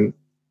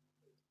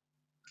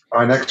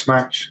our next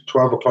match,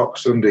 12:00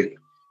 Sunday.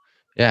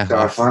 Yeah,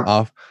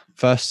 our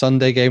first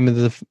Sunday game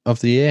of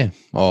the year,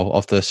 or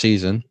of the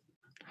season.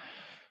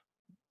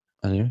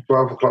 Anyway.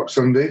 12:00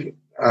 Sunday.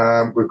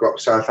 We've got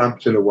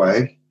Southampton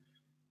away.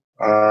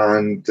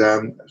 And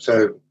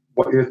so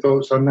what are your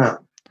thoughts on that?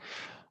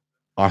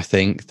 I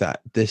think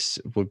that this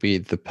would be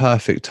the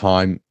perfect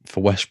time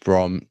for West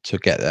Brom to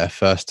get their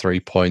first 3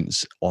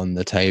 points on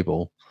the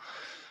table.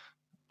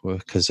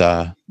 Because,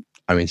 I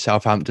mean,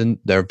 Southampton,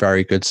 they're a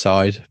very good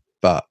side,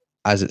 but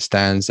as it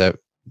stands,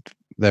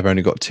 they've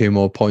only got 2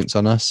 more points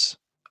on us.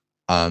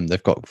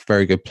 They've got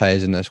very good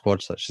players in their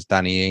squad, such as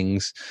Danny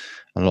Ings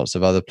and lots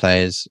of other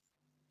players.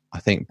 I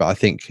think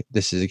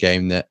this is a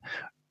game that,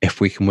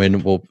 if we can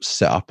win, we'll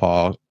set up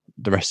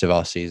the rest of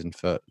our season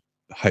for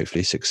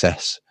hopefully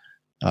success.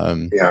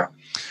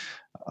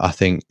 I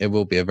think it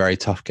will be a very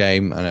tough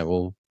game, and it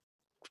will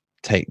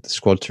take the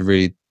squad to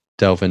really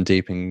delve in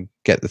deep and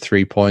get the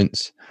 3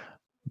 points.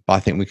 But I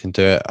think we can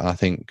do it. I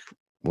think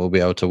we'll be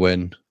able to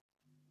win.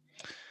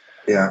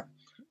 Yeah.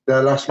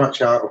 Their last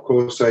match out, of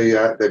course, they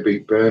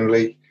beat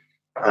Burnley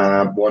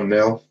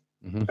 1-0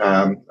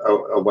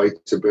 away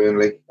to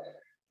Burnley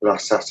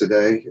last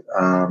Saturday.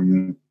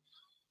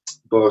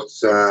 But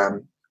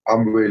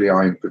I'm really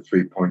eyeing for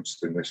 3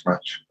 points in this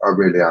match. I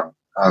really am.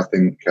 I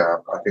think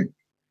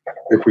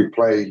if we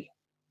play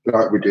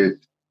like we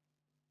did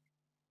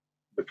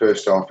the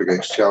first half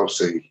against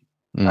Chelsea,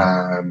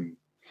 then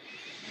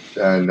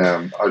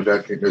I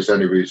don't think there's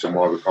any reason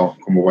why we can't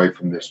come away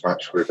from this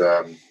match with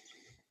 2-1,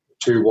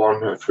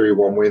 a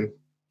 3-1 win.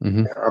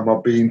 Am I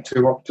being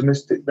too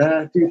optimistic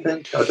there, do you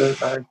think? I don't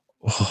know.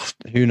 Oh,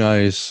 who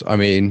knows? I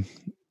mean,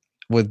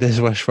 with this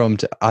West Brom,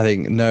 I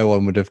think no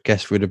one would have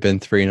guessed we'd have been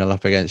 3-0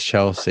 up against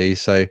Chelsea.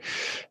 So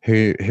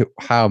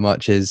how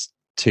much is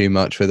too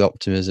much with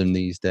optimism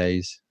these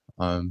days?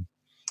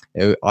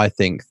 I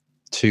think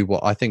 2-1.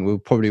 I think we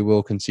probably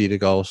will concede a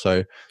goal,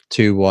 so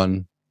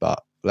 2-1,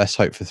 but let's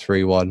hope for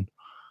 3-1.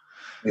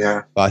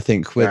 Yeah. But I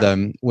think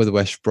with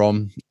West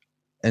Brom,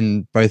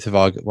 in both of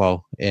our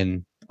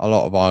in a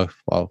lot of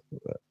our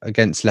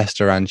against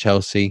Leicester and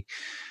Chelsea,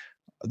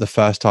 the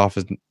first half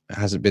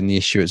hasn't been the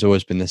issue. It's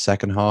always been the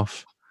second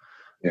half.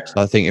 Yeah.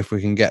 So I think if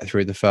we can get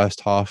through the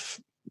first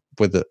half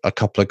with a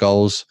couple of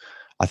goals,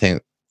 I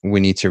think we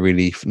need to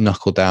really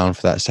knuckle down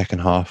for that second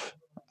half,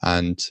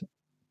 and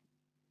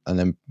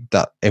then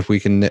that if we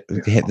can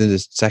hit the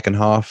second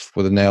half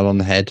with a nail on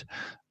the head,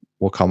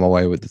 we'll come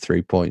away with the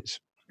 3 points.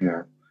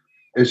 Yeah.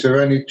 Is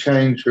there any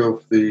change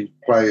of the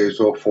players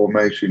or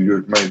formation you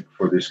would make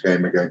for this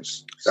game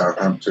against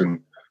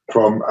Southampton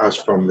from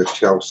the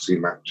Chelsea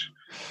match?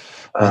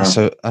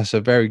 That's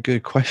a very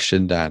good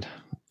question, Dan.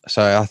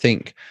 So I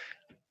think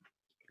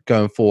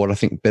going forward, I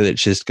think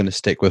Bilic is going to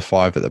stick with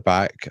 5 at the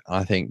back.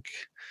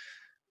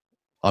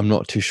 I'm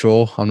not too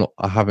sure.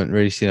 I haven't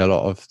really seen a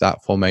lot of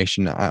that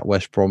formation at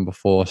West Brom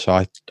before, so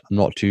I'm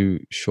not too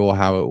sure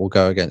how it will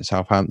go against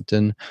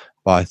Southampton.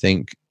 But I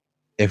think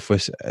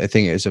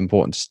it's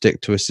important to stick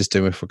to a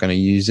system if we're going to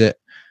use it.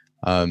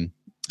 So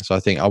I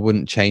think I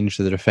wouldn't change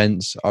the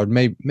defence. I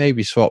would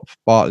maybe swap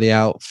Bartley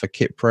out for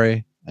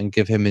Kipre and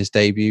give him his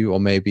debut, or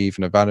maybe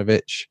even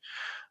Ivanovic.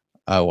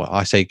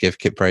 I say give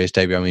Kipre his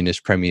debut, I mean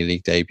his Premier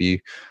League debut.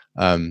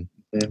 But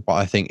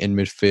I think in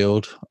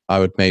midfield, I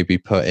would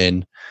maybe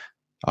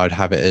I'd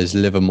have it as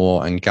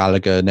Livermore and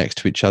Gallagher next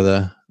to each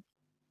other.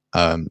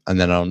 And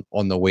then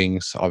on the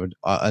wings,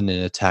 and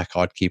in attack,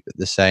 I'd keep it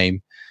the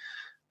same.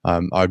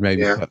 I'd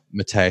maybe put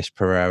Mateus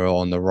Pereira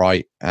on the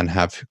right and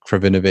have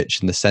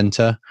Kravinovic in the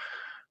centre.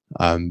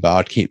 But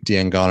I'd keep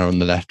Diangana on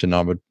the left, and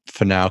I would,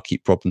 for now,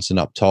 keep Robinson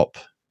up top.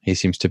 He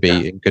seems to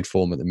be in good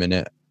form at the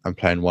minute and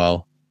playing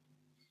well.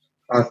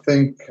 I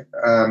think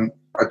I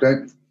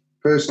don't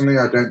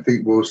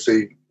think we'll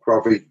see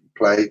Provi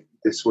play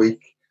this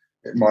week.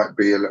 It might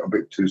be a little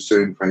bit too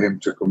soon for him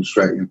to come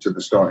straight into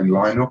the starting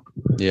lineup.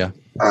 Yeah.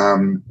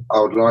 I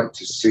would like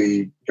to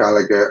see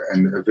Gallagher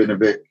and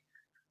Ivanovic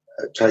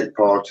take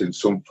part in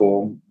some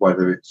form,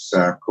 whether it's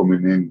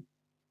coming in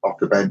off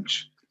the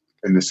bench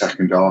in the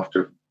second half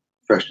to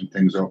freshen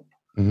things up.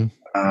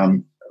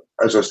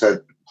 As I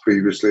said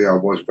previously, I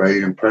was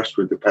very impressed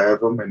with the pair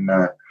of them in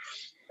a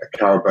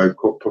Carabao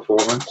Cup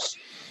performance,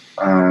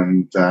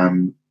 and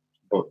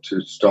but to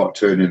start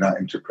turning that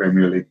into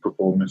Premier League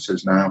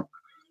performances now,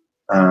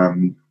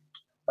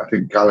 I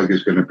think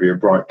Gallagher's going to be a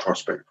bright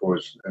prospect for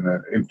us and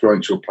an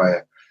influential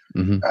player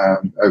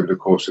over the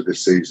course of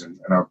this season.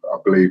 And I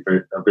believe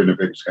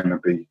Ivanovic's going to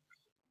be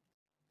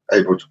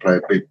able to play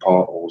a big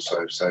part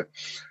also. So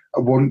I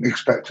wouldn't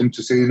expect him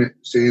to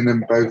seeing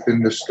them both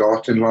in the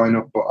starting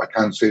lineup, but I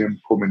can see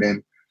him coming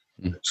in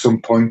at some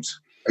point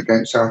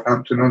against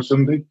Southampton on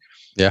Sunday.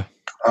 Yeah.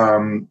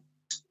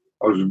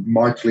 I was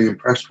mightily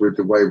impressed with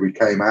the way we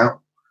came out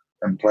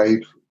and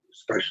played,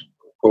 especially,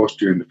 of course,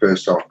 during the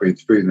first half, being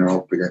 3-0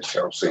 up against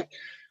Chelsea.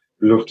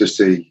 Love to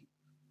see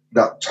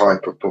that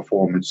type of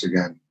performance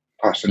again,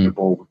 passing the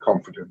ball with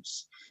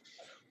confidence.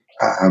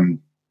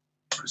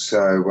 So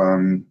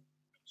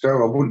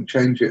I wouldn't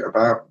change it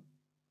about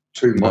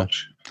too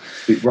much.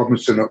 Keep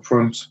Robinson up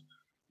front.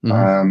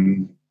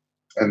 And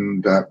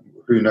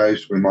who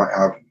knows, we might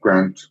have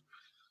Grant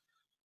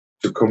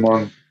to come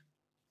on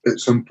at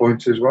some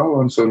point as well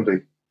on Sunday.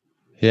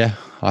 Yeah,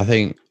 I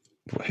think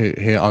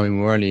we're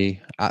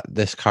only at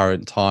this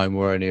current time,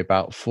 we're only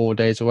about 5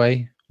 days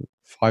away,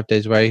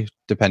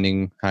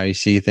 depending how you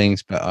see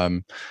things. But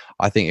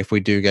I think if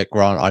we do get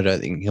Grant, I don't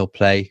think he'll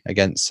play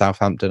against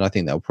Southampton. I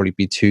think that'll probably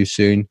be too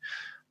soon.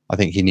 I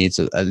think he needs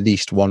at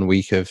least 1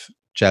 week of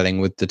gelling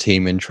with the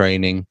team in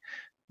training,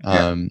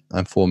 and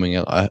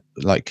forming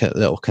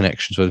little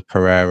connections with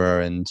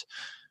Pereira and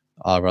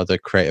our other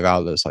creative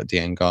outlets like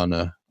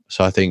Diangana.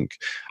 So I think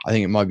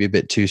it might be a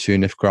bit too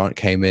soon if Grant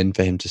came in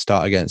for him to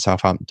start against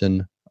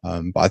Southampton.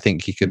 But I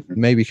think he could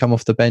maybe come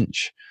off the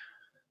bench.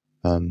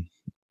 But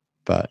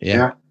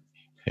it'll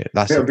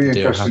be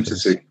interesting to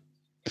see.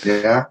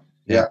 Yeah.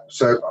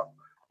 So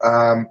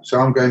I'm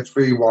going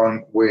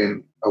 3-1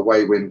 win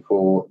away win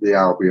for the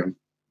Albion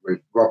with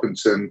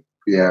Robinson,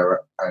 Vieira,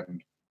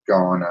 and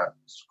Garner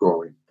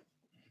scoring.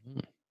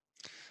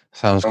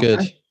 Sounds good.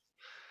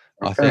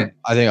 Okay.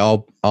 I think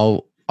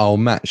I'll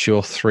match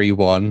your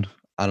 3-1,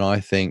 and I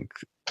think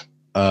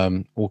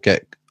we'll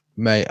get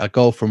a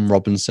goal from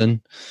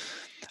Robinson,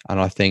 and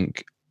I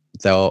think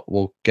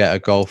we'll get a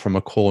goal from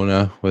a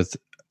corner with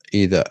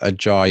either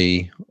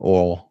Ajayi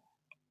or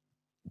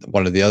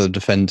one of the other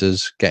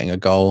defenders getting a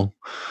goal,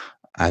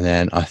 and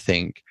then I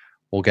think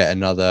we'll get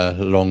another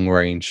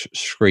long-range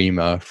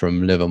screamer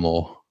from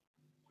Livermore.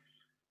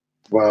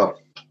 Well,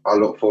 I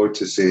look forward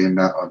to seeing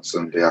that on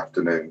Sunday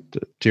afternoon.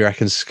 Do you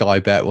reckon Sky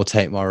Bet will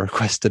take my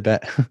request to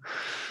bet?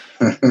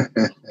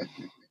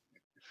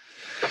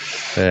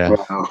 Yeah.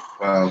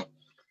 Well,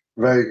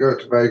 very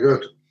good, very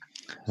good.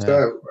 Yeah.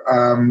 So,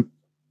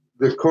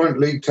 the current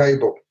league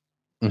table.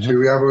 Mm-hmm. Should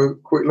we have a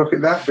quick look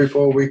at that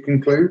before we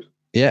conclude?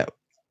 Yeah,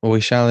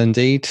 we shall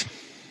indeed.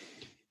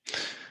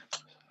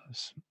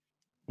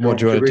 What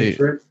do you want to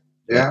do?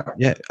 Yeah.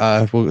 Yeah.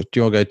 Do you want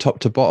to go top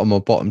to bottom or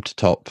bottom to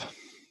top?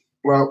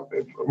 Well,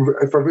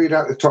 if I read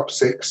out the top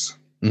 6,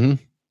 mm-hmm.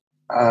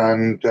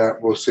 and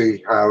we'll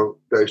see how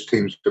those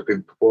teams have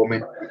been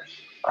performing,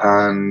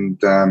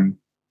 and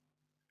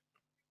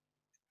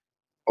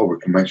or we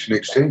can mention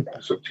each team.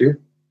 It's up to you.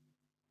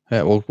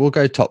 Yeah, we'll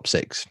go top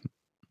 6.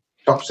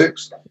 Top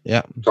 6?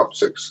 Yeah. Top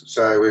 6.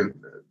 So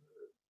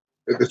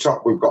at the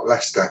top, we've got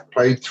Leicester,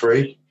 played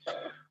 3,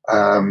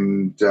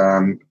 and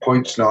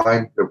points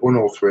 9. They've won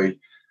all 3.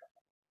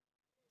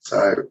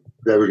 So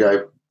there we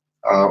go.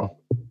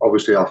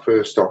 Obviously, our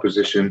first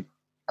opposition,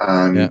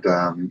 and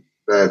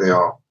there they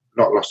are.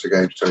 Not lost a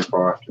game so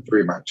far after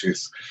 3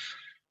 matches.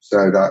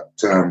 So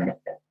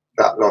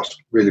that loss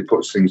really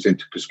puts things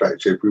into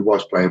perspective. We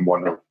was playing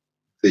one of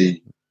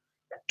the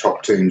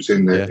top teams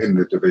in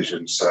the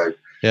division. So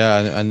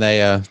yeah, and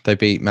they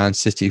beat Man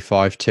City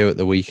 5-2 at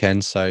the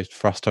weekend. So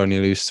for us to only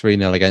lose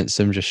 3-0 against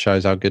them just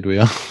shows how good we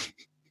are.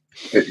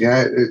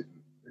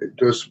 It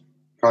does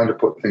kind of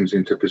put things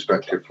into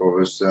perspective for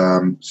us.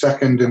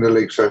 Second in the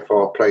league so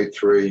far, played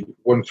 3,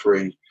 won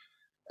 3,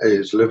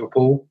 is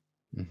Liverpool.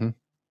 Mm-hmm.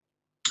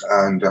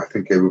 And I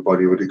think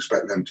everybody would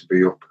expect them to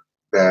be up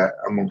there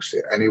amongst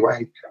it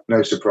anyway.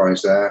 No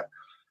surprise there.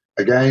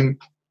 Again,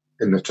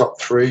 in the top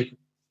 3,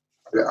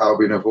 the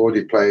Albion have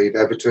already played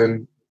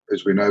Everton.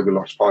 As we know, we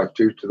lost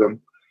 5-2 to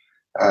them.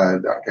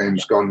 That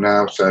game's gone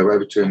now. So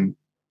Everton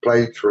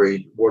played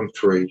 3, won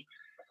 3,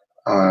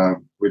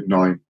 with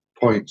 9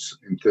 points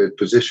in 3rd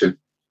position.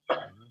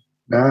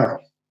 Now,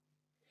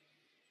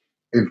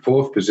 in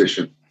 4th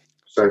position,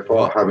 so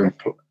far,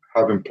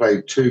 having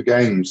played 2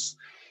 games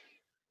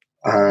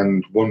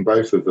and won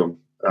both of them,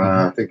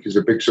 I think is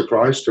a big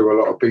surprise to a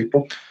lot of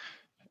people.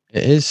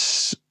 It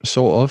is,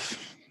 sort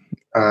of.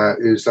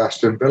 Is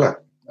Aston Villa.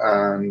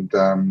 And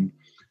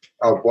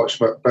I've watched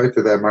both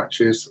of their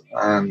matches,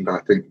 and I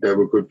think they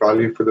were good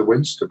value for the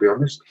wins, to be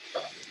honest.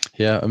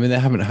 Yeah, I mean, they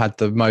haven't had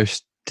the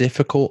most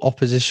difficult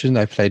opposition.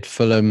 They played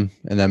Fulham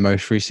in their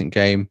most recent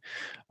game.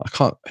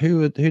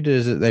 Who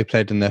does it they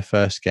played in their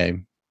first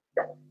game?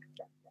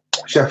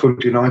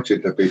 Sheffield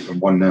United, they beat them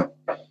 1-0.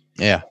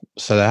 Yeah,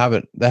 so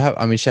they have.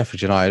 I mean,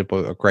 Sheffield United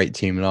were a great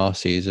team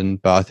last season,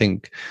 but I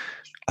think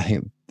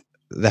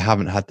they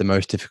haven't had the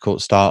most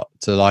difficult start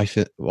to life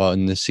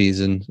in the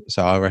season.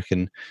 So I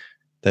reckon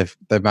they've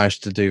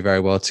managed to do very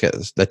well to get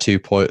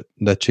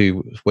their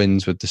 2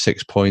 wins with the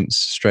 6 points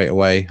straight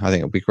away. I think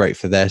it'll be great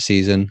for their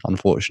season,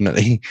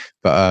 unfortunately.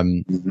 But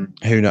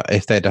who knows,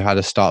 if they'd have had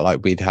a start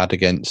like we'd had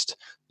against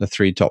the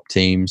 3 top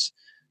teams,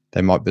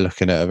 they might be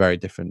looking at a very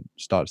different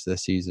start to their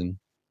season.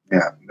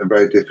 Yeah, a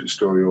very different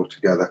story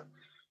altogether.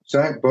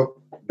 So, but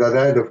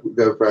they're there.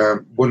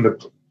 They've won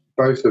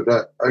both of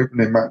their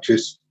opening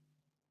matches.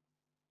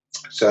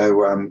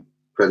 So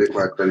credit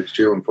where credit's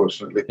due,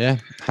 unfortunately. Yeah,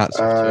 hats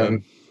off to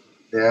them.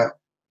 Yeah.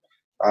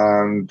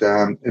 And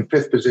in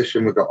 5th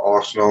position, we've got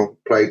Arsenal,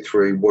 played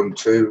 3, won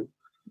 2.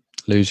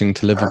 Losing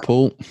to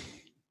Liverpool.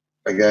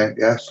 Again,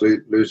 yes,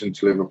 losing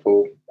to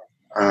Liverpool.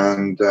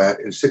 And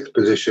in 6th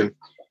position,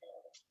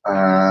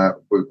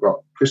 we've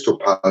got Crystal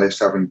Palace,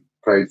 having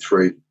played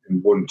 3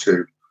 and won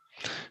 2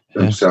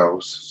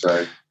 themselves.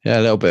 So yeah,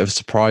 a little bit of a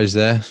surprise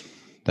there.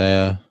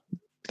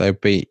 They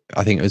beat,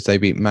 I think they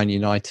beat Man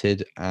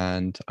United,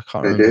 and I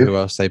can't remember who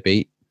else they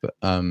beat, but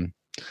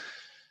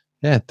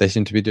yeah, they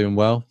seem to be doing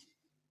well.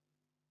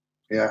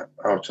 Yeah,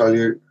 I'll tell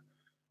you,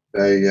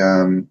 they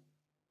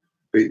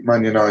beat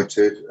Man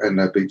United and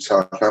they beat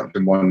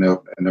Southampton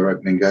 1-0 in their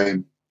opening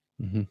game.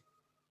 Mm-hmm.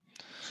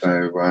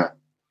 So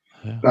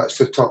that's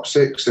the top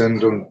 6,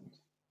 and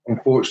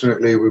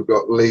unfortunately, we've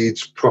got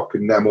Leeds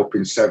propping them up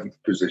in 7th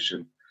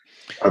position,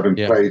 having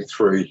played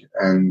 3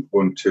 and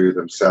won 2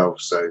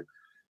 themselves. So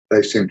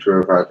they seem to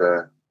have had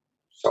a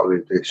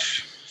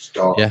solid-ish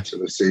start to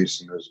the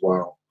season as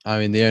well. I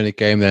mean, the only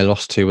game they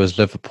lost to was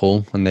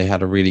Liverpool, and they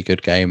had a really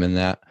good game in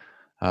that.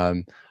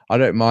 I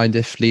don't mind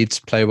if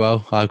Leeds play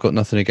well. I've got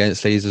nothing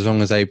against Leeds as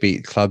long as they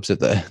beat clubs at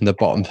the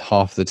bottom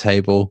half of the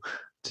table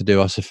to do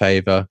us a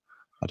favour.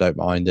 I don't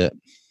mind it.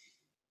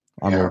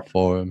 I'm all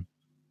for them.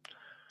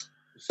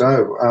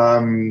 So,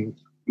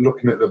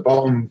 looking at the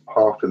bottom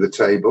half of the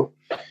table,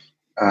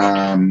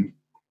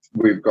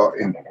 we've got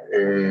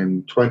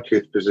in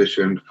 20th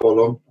position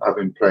Fulham,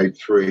 having played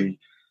 3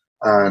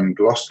 and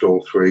lost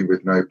all 3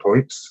 with no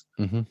points.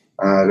 Mm-hmm.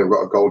 They've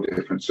got a goal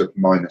difference of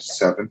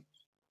 -7,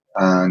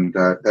 and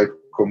they've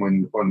come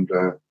in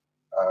under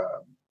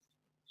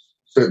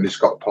certainly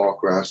Scott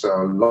Parker has a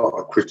lot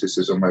of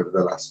criticism over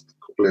the last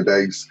couple of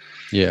days.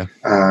 Yeah.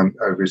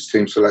 Over his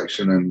team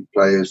selection and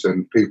players,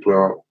 and people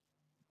are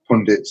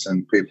pundits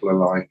and people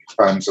alike,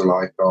 fans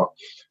alike, are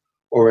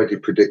already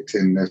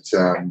predicting that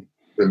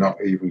they're not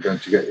even going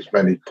to get as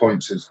many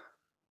points as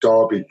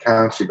Derby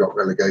County got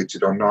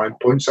relegated on 9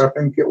 points, I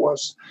think it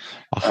was.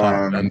 I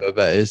can't remember,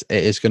 but it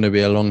is going to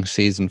be a long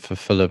season for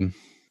Fulham.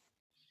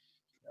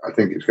 I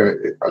think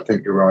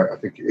you're right. I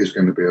think it is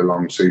going to be a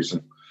long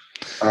season.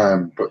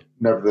 But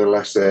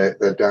nevertheless,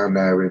 they're down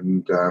there,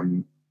 and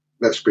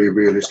let's be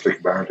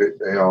realistic about it.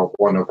 They are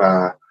one of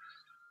our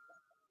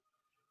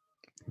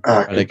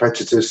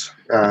competitors,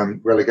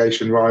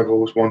 relegation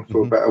rivals, one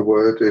for a better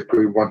word, if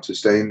we want to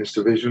stay in this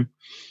division.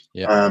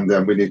 Yeah.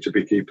 Then we need to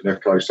be keeping a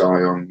close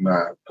eye on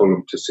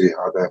Fulham to see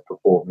how they're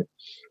performing.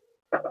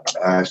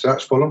 So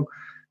that's Fulham.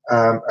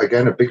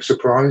 Again, a big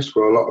surprise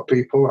for a lot of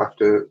people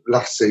after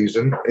last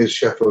season is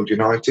Sheffield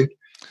United.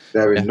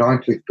 They're in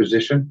 19th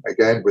position,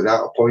 again,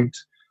 without a point.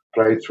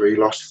 Played 3,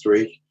 lost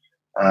 3.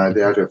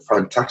 They had a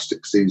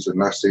fantastic season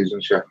last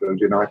season, Sheffield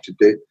United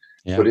did.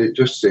 Yeah. But it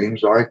just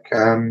seems like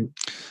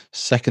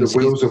second the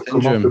wheels have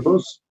come off the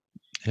bus.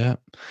 Yeah.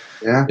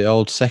 The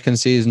old second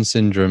season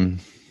syndrome.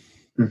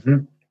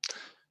 Mm-hmm.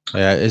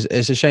 Yeah,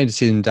 it's a shame to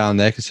see them down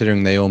there,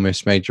 considering they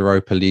almost made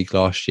Europa League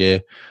last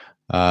year.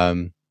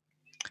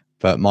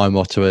 But my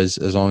motto is,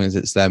 as long as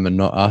it's them and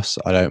not us,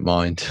 I don't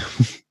mind.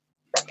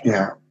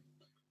 Yeah,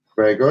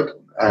 very good.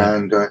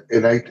 And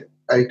in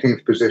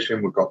 18th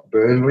position, we've got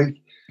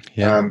Burnley.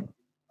 Yeah.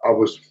 I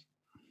was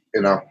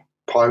in our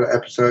pilot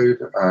episode,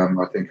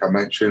 I think I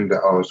mentioned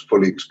that I was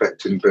fully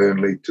expecting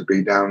Burnley to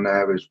be down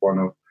there as one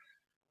of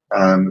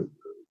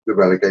the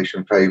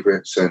relegation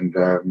favourites, and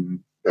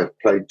they've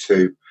played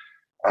 2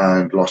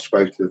 and lost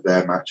both of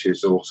their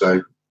matches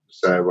also.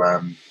 So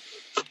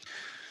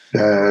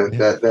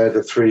they're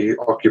the 3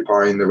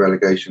 occupying the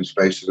relegation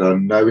spaces. I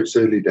know it's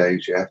early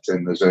days yet,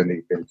 and there's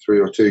only been 3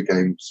 or 2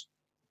 games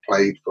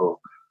played for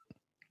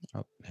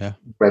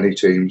many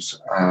teams.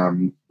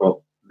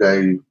 But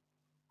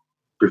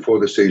before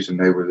the season,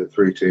 they were the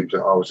 3 teams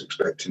that I was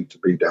expecting to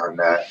be down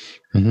there.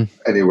 Mm-hmm.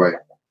 Anyway,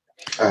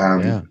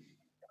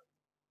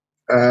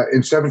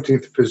 in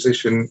 17th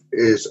position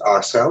is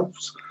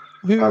ourselves,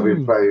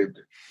 having played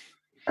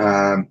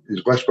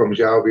is West Bromwich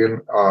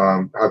Albion,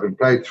 having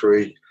played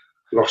 3,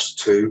 lost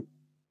 2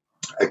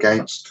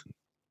 against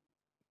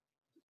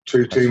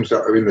 2 teams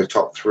that are in the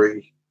top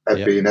 3,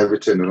 being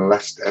Everton and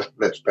Leicester.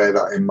 Let's bear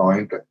that in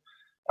mind.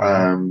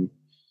 And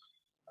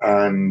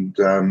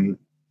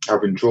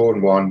having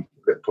drawn 1,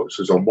 that puts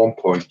us on 1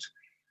 point.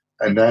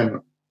 And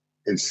then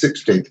in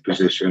 16th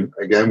position,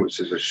 again, which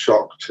is a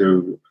shock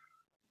to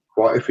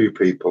quite a few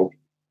people,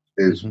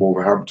 is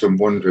Wolverhampton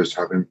Wanderers,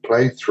 having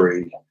played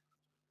 3,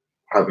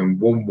 having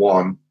won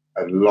 1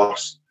 and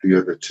lost the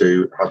other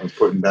 2, having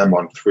put them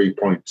on 3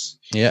 points.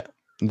 Yeah,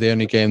 the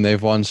only game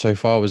they've won so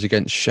far was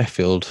against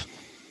Sheffield.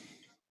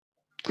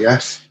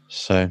 Yes.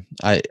 So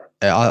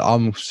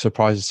I'm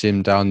surprised to see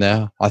them down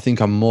there. I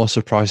think I'm more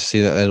surprised to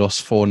see that they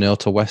lost 4-0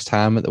 to West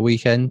Ham at the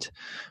weekend.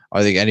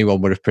 I think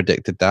anyone would have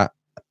predicted that.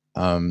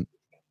 I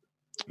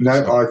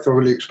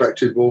thoroughly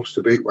expected Wolves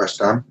to beat West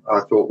Ham. I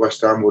thought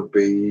West Ham would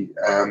be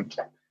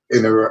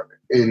in or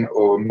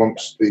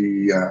amongst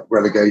the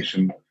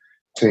relegation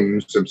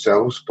teams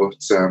themselves.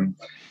 But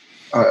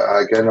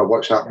again, I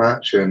watched that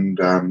match, and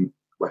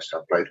West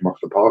Ham played them off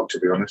the park, to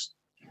be honest.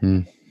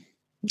 It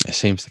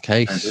seems the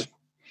case.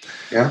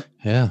 Yeah.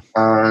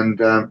 And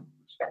the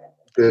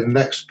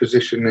next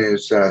position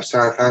is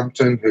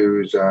Southampton,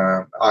 who's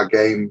our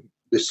game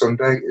this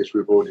Sunday, as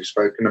we've already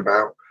spoken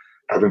about,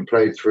 having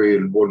played 3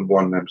 and won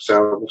 1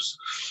 themselves.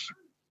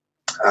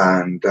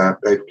 And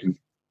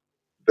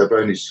they've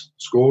only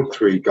scored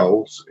 3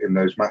 goals in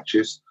those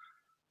matches,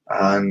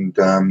 and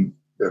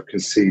they've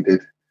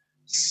conceded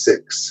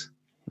 6.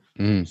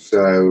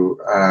 So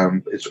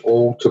it's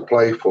all to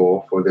play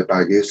for the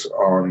Baggies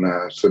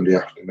on Sunday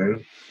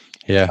afternoon.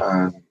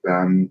 Yeah.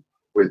 And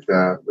with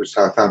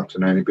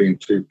Southampton only being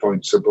 2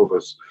 points above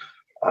us.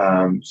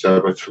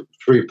 So with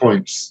 3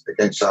 points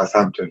against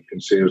Southampton can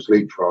see us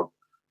leapfrog.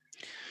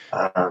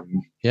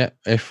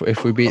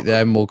 If we beat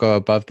them, we'll go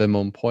above them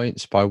on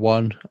points by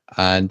 1.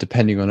 And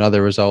depending on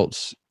other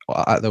results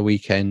at the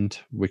weekend,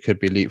 we could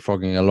be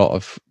leapfrogging a lot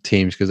of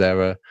teams, because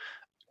there are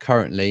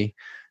currently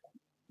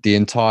the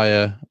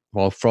entire,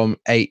 from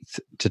 8th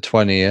to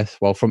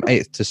 20th, from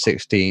 8th to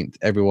 16th,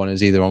 everyone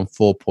is either on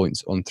 4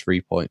 points or on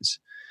 3 points.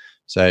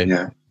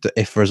 So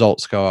if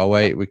results go our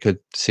way, we could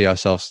see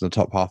ourselves in the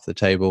top half of the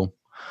table,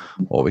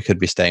 or we could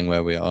be staying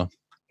where we are.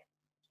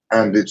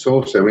 And it's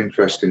also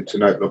interesting to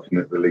note, looking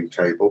at the league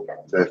table,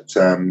 that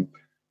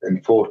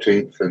in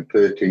 14th and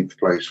 13th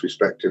place,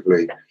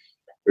 respectively,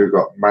 We've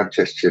got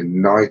Manchester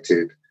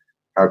United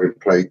having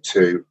played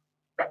 2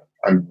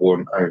 and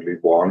won only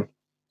 1.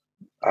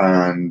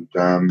 And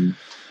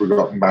we've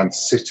got Man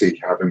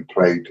City having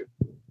played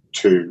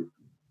 2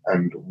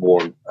 and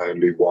won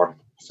only 1.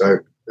 So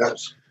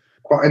that's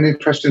quite an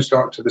interesting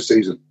start to the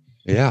season.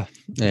 Yeah,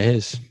 it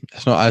is.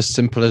 It's not as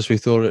simple as we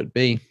thought it'd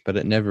be, but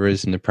it never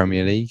is in the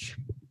Premier League.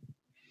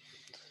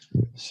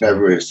 So,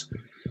 Never is.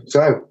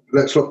 So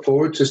let's look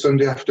forward to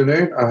Sunday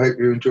afternoon. I hope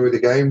you enjoy the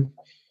game.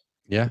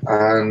 Yeah.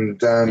 And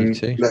Me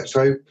too. let's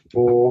hope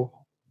for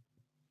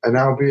an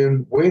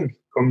Albion win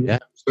come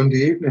Sunday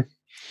evening.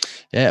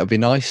 Yeah, it'll be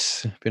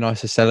nice. It'll be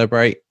nice to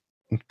celebrate.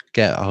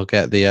 I'll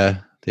get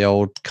the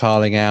old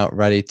Carling out,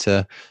 ready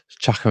to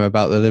chuck him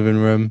about the living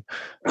room.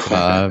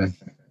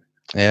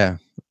 Yeah,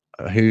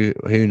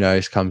 who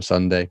knows? Come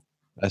Sunday,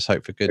 let's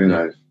hope for good Who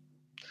news.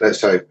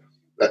 knows?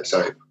 Let's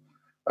hope.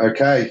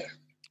 Okay.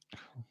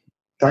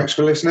 Thanks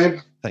for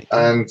listening,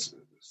 and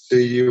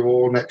see you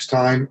all next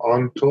time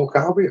on Talk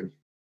Albion.